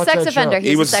 like, he was a watch sex that show? offender.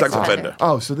 He was a sex offender.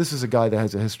 Oh, so this is a guy that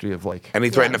has a history of like. And he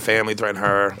threatened the family, threatened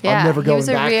her. Yeah, never he was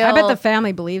going a back. real. I bet the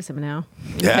family believes him now.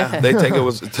 Yeah, they take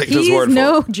his He's word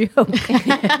no for joke. it.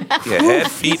 Yeah, head,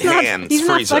 feet, hands, He's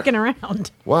not freezer. fucking around.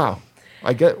 Wow,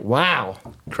 wow.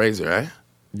 Crazy, right?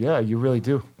 Yeah, you really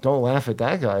do. Don't laugh at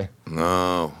that guy.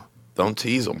 No, don't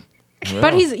tease him.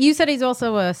 But you said he's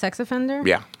also a sex offender.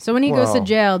 Yeah. So when he goes to Well,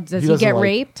 jail, does he he, doesn't get like-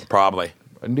 raped? Probably.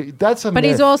 That's a But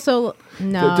myth. he's also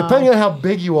no. Depending on how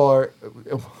big you are.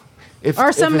 If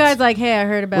Or some if guys it's- like, hey, I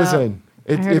heard about. Listen,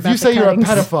 I heard if about you the say you're a cuttings.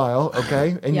 pedophile,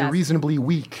 okay, and you're Yes. reasonably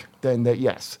weak, then that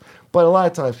yes. But a lot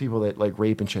of times people that like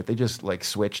rape and shit, they just like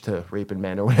switch to raping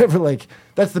men or whatever. Like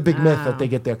that's the big myth that they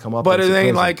get their come up. But it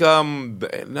ain't like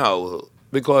no,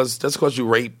 because just because you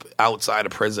rape outside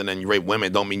of prison and you rape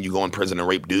women don't mean you go in prison and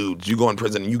rape dudes. You go in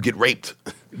prison and you get raped.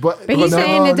 But he's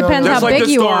saying it depends Just how like big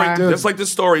this you story, are. just like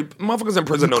this story, motherfuckers in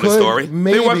prison You know this could, story.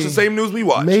 They watch maybe. the same news we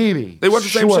watch. Maybe they watch the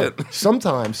same Sure. shit.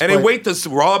 Sometimes, And they but- wait to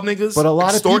rob niggas. But a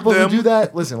lot of extort people them. who do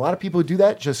that, listen, a lot of people who do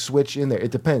that just switch in there.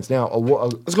 It depends. Now,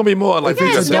 It's gonna be more like If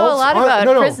it's guys know a lot adults- about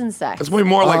no, no. prison sex. it's gonna be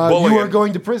more like You bullying. Are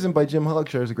Going to Prison by Jim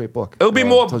Hugshire is a great book. It'll be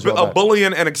more tells you all that.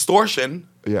 bullying and extortion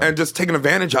Yeah. and just taking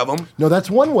advantage of them. No, that's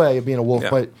one way of being a wolf. Yeah.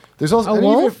 But there's also A and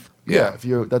even wolf? if- yeah, Yeah. if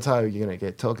you that's how you're gonna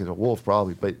get took as a wolf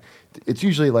probably. But it's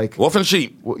usually like Wolf and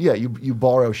sheep. well, yeah, you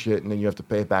borrow shit and then you have to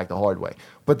pay it back the hard way.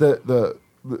 But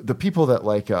the people that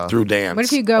like Through dance. What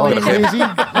if you go are in? crazy,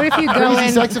 What if you go crazy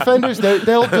in? sex offenders,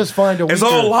 they'll just find a. It's weaker-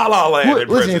 all la la land in Listen,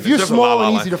 prison. if It's you're just a la small la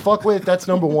and land. easy to fuck with, that's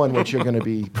number one. What you're gonna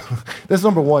be. That's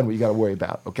number one. What you got to worry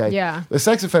about. Okay. Yeah. The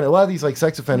sex offender. A lot of these like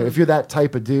sex offender. If you're that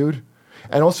type of dude,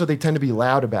 and also they tend to be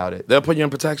loud about it. They'll put you in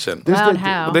protection. There's Loud the-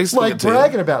 how? They still Like get to you.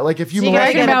 bragging about, like if you So you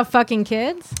molested- Bragging about fucking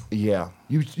kids? yeah,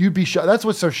 you'd be shocked. That's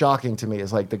what's so shocking to me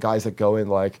is like the guys that go in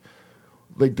like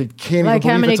they can't Like, even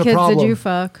how believe many it's a kids problem. did you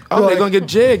fuck? Oh, Like- they're gonna get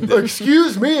jigged.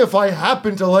 Excuse me if I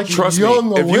happen to like Trust young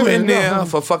me, if you women. in there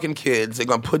for fucking kids, they're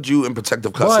gonna put you in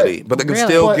protective custody, but they can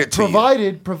still But get to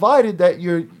you. provided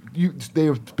that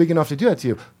they're big enough to do that to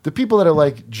you. The people that are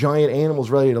like giant animals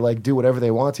ready to like do whatever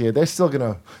they want to you,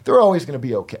 they're always gonna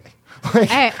be okay. Like,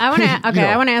 Hey, I want to. Okay, you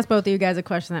know. I want to ask both of you guys a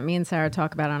question that me and Sarah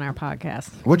talk about on our podcast.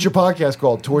 What's your podcast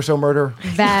called? Torso Murder?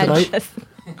 Vag. Tonight?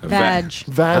 Vag.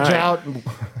 Vag All right. out.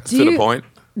 To the point.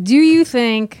 Do you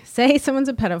think, say someone's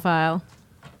a pedophile,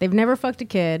 they've never fucked a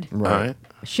kid, All right.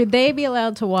 should they be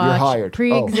allowed to watch hired.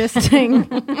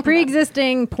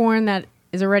 pre-existing porn that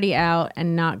is already out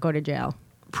and not go to jail?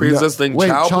 Pre-existing Wait,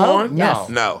 child child? porn? No.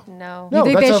 No. No. No,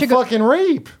 think that's they a should go- fucking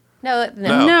rape. No.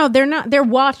 No, they're not. They're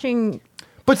watching.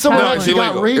 But someone No, it's actually got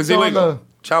illegal. raped It's on illegal. the...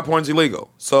 Child porn's illegal.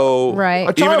 So Right.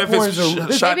 A even child if porn it's is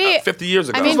a- shot Maybe- 50 years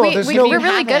ago. I mean, First of all, there's no- we're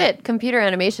really have good it. at computer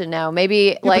animation now.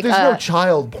 Maybe Yeah, like but there's no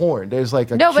child porn. There's like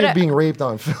a No, but kid I- being raped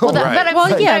on film. Well, Right. but I'm,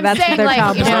 Well, yeah, I'm that's saying their like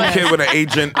child you porn. know, Some kid with an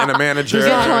agent and a manager.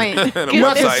 Good point. And a You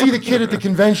have to see website. the kid at the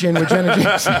convention with Jenna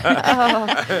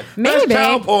Jameson. Maybe.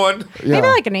 Child porn. Maybe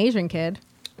like an Asian kid.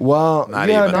 Well, Not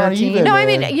yeah, even. not even. No, I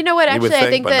mean, man. you know what? You would Actually,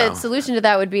 I think, think but the no. solution to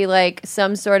that would be like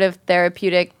some sort of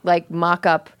therapeutic, like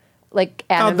mock-up, like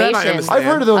that I animation. understand. I've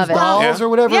heard of those Of it. dolls Yeah. or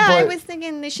whatever. Yeah, I but was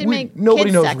thinking they should we- make nobody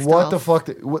kid knows sex what dolls. the fuck.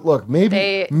 Look, maybe,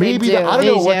 They maybe do. I don't They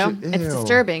know what. do. You, It's ew.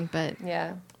 disturbing, but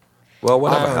Yeah. Well,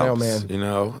 whatever I don't know, helps. man. You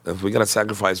know, if we gotta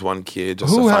sacrifice one kid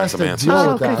just Who to find has some to answers. deal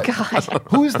Oh, with good that? God.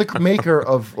 Who's the maker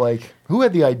of like? Who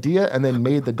had the idea and then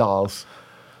made the dolls?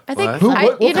 I think What? Who? I,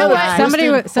 What you know kind of what? Somebody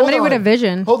twisted- with- somebody hold with on. a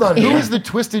vision. Hold on. Who is the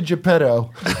twisted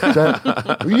Geppetto?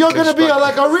 That, you're going to be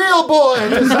like a real boy.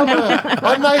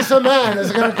 A nicer man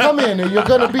is going to come in, and you're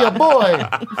going to be a boy.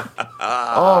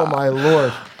 Oh my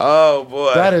lord, Oh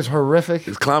boy, that is horrific.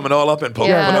 he's climbing all up in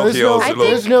Yeah. There's Pinocchio's no, little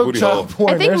there's no booty child hole.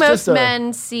 porn. I think There's most just a-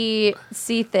 men see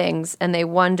things and they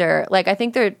wonder. Like I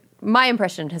think they're. My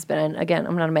impression has been, and again,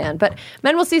 I'm not a man, but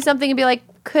men will see something and be like,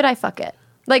 "Could I fuck it?"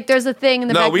 Like there's a thing in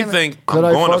the No, back we of their think Could I'm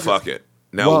I going to fuck fuck it.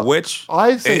 Now, Well, which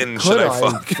I say end could should I I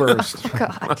fuck? first?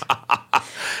 God.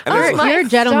 And All it's right, like- You're a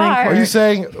gentleman. star. Are you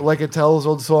saying like Adele's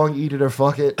old song "Eat It or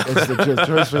Fuck It"? It's the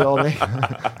choice we all make.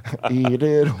 Eat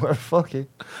it or fuck it.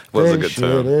 Was a Then good shit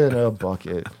term. in a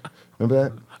bucket. Remember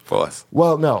that? for us.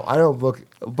 Well, no, I don't look.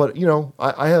 But you know,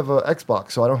 I have an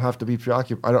Xbox, so I don't have to be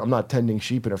preoccupied. I'm not tending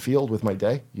sheep in a field with my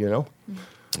day. You know,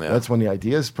 Yeah. that's when the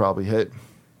ideas probably hit.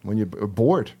 When you're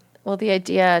bored. Well, the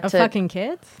idea Of to fucking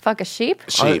kids? fuck a sheep.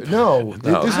 Sheep. No,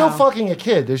 there's no fucking a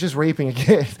kid. There's just raping a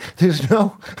kid. There's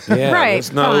no. Yeah, Right,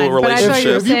 there's no fine, but I thought you were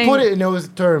relationship. If you saying- put it in those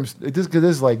terms, this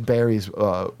is like Barry's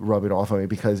rubbing off on me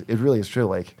because it really is true.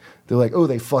 Like they're like, oh,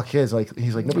 they fuck kids. Like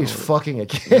he's like, nobody's fucking a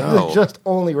kid. No. They're just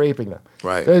only raping them.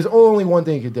 Right. There's only one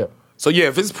thing you can do. So yeah,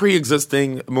 if it's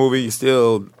pre-existing movie, you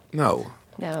still no.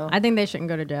 No. I think they shouldn't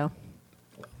go to jail.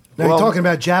 Now Well- you're talking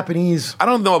about Japanese I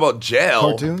don't know about jail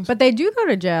cartoons. But they do go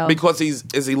to jail. because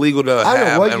it's illegal to I don't know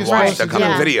have what and you're watch supposed that to kind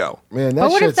do. of video. Man, that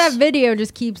But what if shit's- that video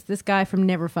just keeps this guy from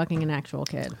never fucking an actual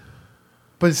kid?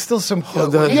 But it's still some.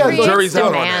 the yeah, Creates jury's out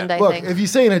on demand, that. I look, think. if you're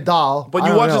saying a doll, But I you're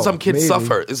don't watching know, some kids maybe.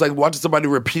 suffer. It's like watching somebody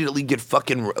repeatedly get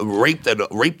fucking raped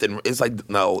and it's like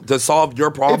no to solve your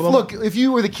If, problem. look, if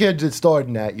you were the kid that starred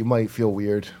in that, you might feel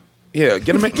weird. yeah,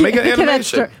 get a, make an Look at that animation.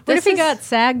 story. What if he is- got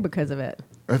SAG because of it?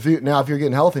 If you're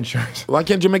getting health insurance, Why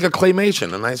can't you make a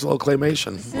claymation, a nice little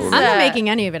claymation? I'm not Uh, making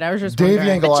any of it. I was just Davey wondering.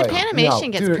 and But Goliath. Japanimation No,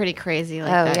 gets dude, pretty crazy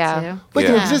like Oh, that yeah. too. like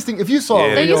Yeah. an existing. If you saw,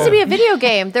 Yeah. There used to be a video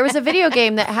game. There was a video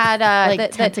game that had Like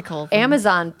that tentacle things.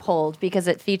 Amazon pulled because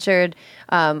it featured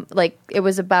like it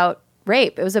was about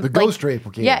rape. It was a The like, ghost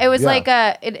rape game. Yeah, it was Yeah. like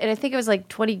and I think it was like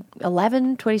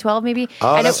 2011, 2012 maybe.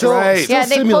 Oh, and that's it, right. Yeah,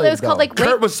 Still they pulled, it simulated, was called though. like rape.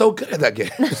 Kurt was so good at that game.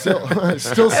 still It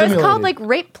simulated. was called like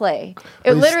rape play. It But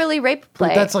it's- literally rape play.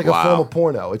 But that's like a Wow. form of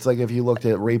porno. It's like if you looked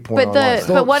at rape porn. But the online.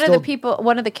 but one of the Still- people,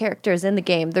 one of the characters in the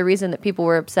game, the reason that people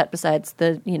were upset, besides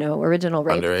the original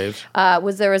rape, Underage?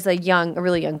 was there was a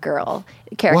really young girl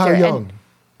character. Well, how and young?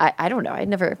 I don't know. I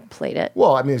never played it.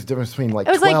 Well, I mean, it's a difference between like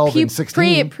It was 12 like and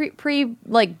 16. pre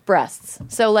like breasts.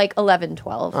 So like 11,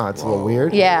 12. Oh, it's a little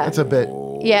weird. Yeah. It's a bit.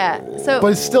 Yeah. So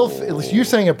But it's still. You're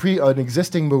saying an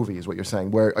existing movie is what you're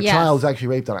saying, where a Yes. child is actually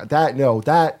raped on it.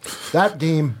 That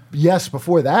game. Yes,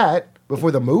 before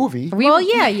the movie. Well,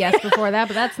 yeah, yes, before that,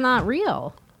 but that's not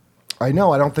real. I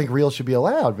know. I don't think real should be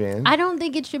allowed, man. I don't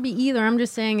think it should be either. I'm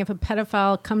just saying if a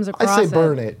pedophile comes across I say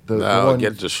burn it. The No, one,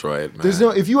 get destroyed, man. There's no.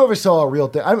 If you ever saw a real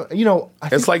thing, I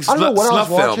It's like I don't know what I was snuff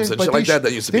watching, films and but shit they like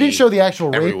that used to They be didn't show the actual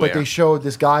rape, everywhere. but they showed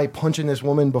this guy punching this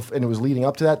woman, and it was leading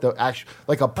up to that. The actual,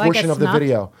 like a portion of the snuff?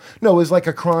 video. No, it was like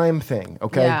a crime thing.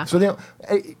 Okay, Yeah. so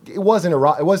it wasn't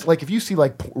It was like if you see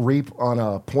like rape on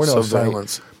a porno site,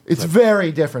 Surveillance. it's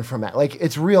very different from that. Like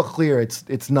it's real clear.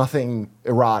 It's nothing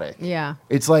erotic. Yeah.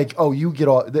 It's like, oh, you get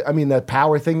off. I mean, that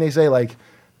power thing they say, like,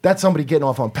 that's somebody getting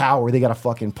off on power. They got to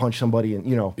fucking punch somebody, and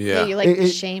Yeah. you like It- the it-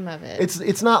 shame of it.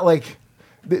 It's not like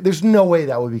There's no way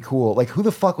that would be cool. Like, who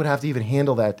the fuck would have to even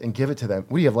handle that and give it to them?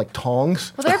 What do you have, like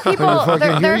tongs? Well, there are people.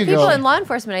 there are people in law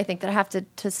enforcement, I think, that have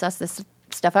to suss this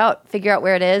stuff out, figure out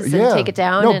where it is, and take it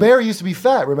down. No, Barry used to be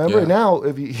fat. Remember? Now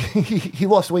if he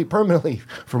lost weight permanently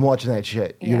from watching that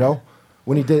shit. You know,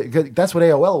 when he did. That's what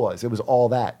AOL was. It was all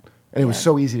that, and it was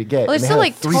so easy to get. Well, it's still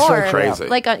like Tor. Crazy.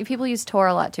 Like people use Tor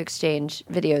a lot to exchange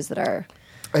videos that are.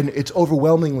 And it's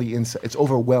overwhelmingly It's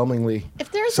overwhelmingly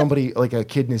If there's somebody like a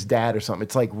kid and his dad or something.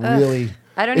 It's like really.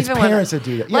 I don't it's even parents wanna, that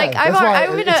do that. Like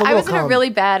yeah, I was in a really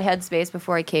bad headspace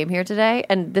before I came here today,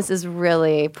 and this is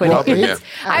really putting. I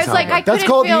was like, I that's couldn't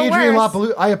called feel the Adrian worse.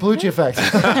 Iapolucci effect.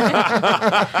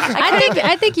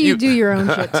 I think you do your own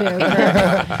shit too.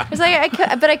 I was like,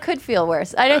 but I could feel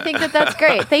worse. And I think that's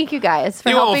great. Thank you guys for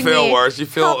You helping won't feel me. worse. You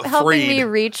feel helping freed. me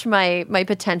reach my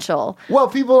potential. Well,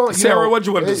 people. Sarah, what'd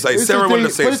you want to say? Sarah wanted to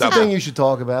say But it's the something. thing you should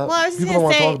talk about. Well, I was just people don't going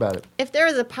want to to talk say, about it. if there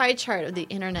was a pie chart of the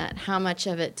internet, how much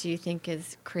of it do you think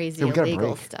is crazy Yeah, we got a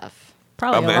illegal break. stuff?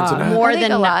 Probably a Of lot. internet? More I think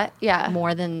than a lot. Yeah.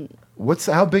 More than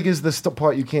How big is the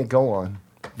part you can't go on?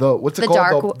 What's it The called?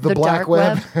 dark- the the black dark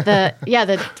web. the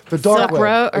The dark Silk web.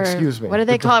 Road, or Excuse me. what do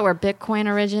they The call it? Where Bitcoin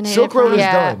originated? Silk Road from? is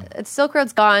Yeah, done. Silk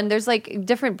Road's gone. There's like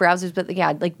different browsers, but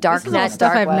yeah, like This is all darknet,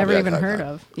 stuff dark I've web. never Yeah, even dark heard web.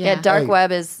 of. Yeah, dark Hey.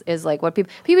 web is like what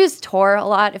people use Tor a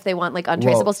lot if they want like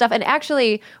untraceable Well- stuff. And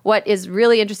actually, what is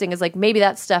really interesting is like maybe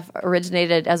that stuff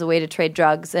originated as a way to trade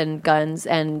drugs and guns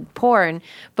and porn.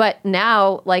 But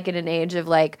now, like in an age of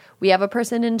like we have a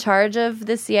person in charge of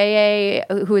the CIA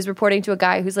who is reporting to a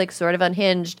guy who's like sort of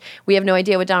unhinged. We have no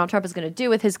idea what Donald Trump is going to do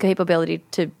with his capability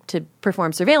to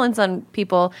perform surveillance on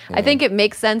people. I think it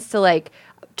makes sense to like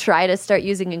try to start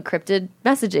using encrypted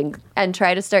messaging and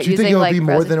try to start Do you using think it'll like be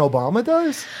more browser- than Obama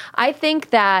does? I think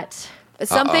that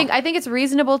I think it's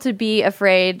reasonable to be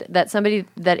afraid that somebody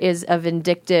that is a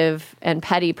vindictive and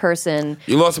petty person.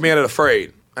 You lost me at it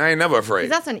afraid. I ain't never afraid.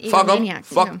 'Cause that's an Fuck 'em. egomaniac,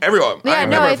 Fuck too. everyone. Yeah, I ain't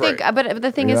no, never I afraid. think, but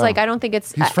the thing is, Yeah. like, I don't think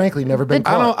it's. He's frankly never been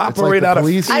I don't caught. It's operate like out the of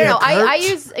police I don't know. can't I hurt.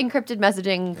 use encrypted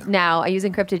messaging now. I use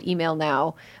encrypted email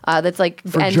now. That's like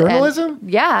For journalism?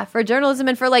 yeah, for journalism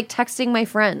and for like texting my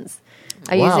friends.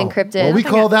 I use Wow. encrypted. Well, we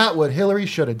call that what Hillary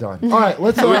should have done. All right,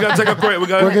 let's. We gotta take a break. We're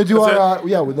gonna do that's our. it.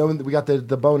 We got the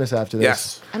bonus after this.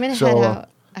 Yes. I'm gonna So, head out.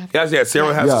 Yes,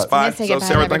 Sarah has Yeah. a spot. Let's say So goodbye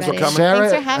Sarah, to thanks for everybody. coming. Sarah,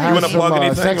 Thanks for having has me. You wanna some, plug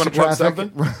anything? sex You wanna plug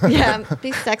traffic. Yeah,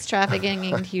 please sex trafficking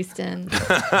in Houston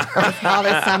all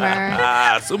this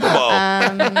summer. Super Bowl.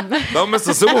 Don't miss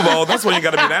the Super Bowl. That's when you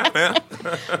got to be down, man.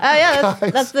 Oh yeah,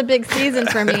 that's the big season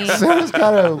for me. Sarah's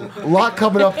got a lot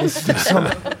coming up this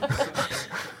summer.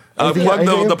 Plug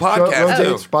the podcast,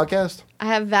 too. Podcast I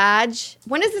have Vag.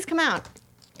 When does this come out?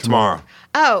 Tomorrow.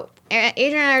 Oh,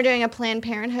 Adrian and I are doing a Planned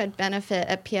Parenthood benefit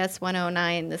at PS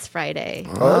 109 this Friday.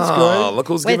 Oh, that's Oh, good. look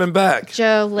who's With giving back.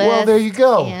 Joe List. Well, there you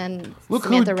go. And Look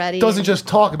Samantha who Reddy. doesn't just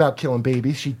talk about killing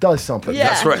babies; she does something. Yeah.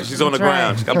 That's right. She's on the That's right.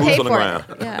 ground. She's got pay boots on the for ground.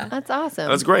 it. Yeah. That's awesome.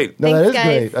 That's great. No, that Thanks, is guys.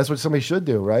 great. That's what somebody should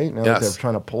do, right? Now that Yes. they're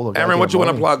trying to pull the. Aaron, what you want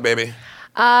to money. plug, baby?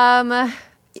 I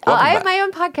have back. my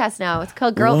own podcast now. It's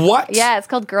called Girl. What? Yeah, it's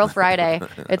called Girl Friday.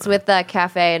 It's with the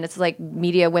cafe, and it's like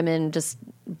media women just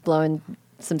blowing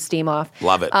some steam off.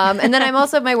 Love it. And then I'm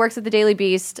also my works at the Daily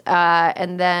Beast,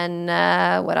 and then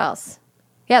what else?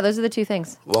 Yeah, those are the two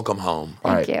things. Welcome home.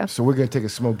 All Thank right, you. so we're gonna take a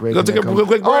smoke break. We'll and take then a come-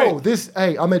 quick break. Oh,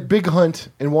 hey, I'm at Big Hunt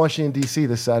in Washington D.C.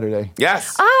 this Saturday.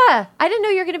 Yes. I didn't know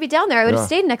you were going to be down there. I would have Yeah.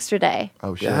 stayed an extra day.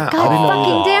 Oh shit! Yeah. God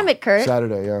fucking damn it, Kurt.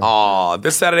 Saturday, yeah. Oh,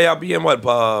 this Saturday I'll be in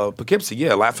Poughkeepsie.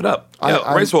 Yeah, laugh it up.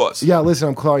 Yeah, racehorse. Yeah, listen,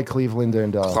 I'm Clark Cleveland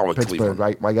and Clark Pittsburgh. Cleveland.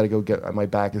 Right, I got to go get. My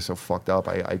back is so fucked up.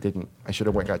 I should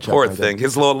have went and got checked. Poor I didn't. thing.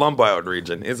 His little lumbar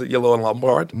region. Is it your little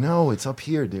lumbar? No, it's up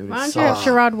here, dude. Why It don't you have sucks.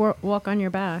 Sherrod walk on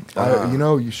your back?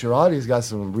 Sharadi's got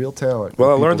some real talent. Well,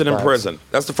 I with learned it in people's backs. prison.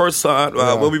 That's the first sign.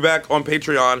 We'll be back on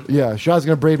Patreon. Yeah, Sharad's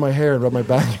gonna braid my hair and rub my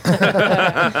back.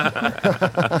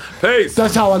 Peace.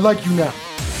 That's how I like you now.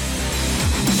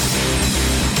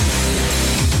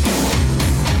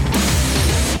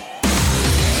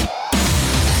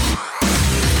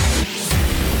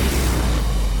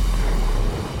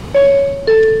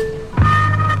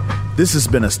 This has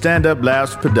been a Stand Up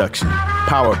Labs production,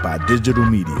 powered by digital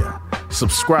media.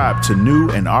 Subscribe to new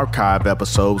and archive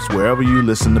episodes wherever you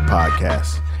listen to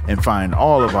podcasts, and find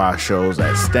all of our shows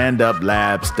at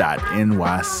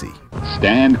standuplabs.nyc.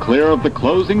 Stand clear of the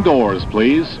closing doors,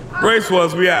 please.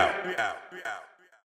 Racehorse, we out.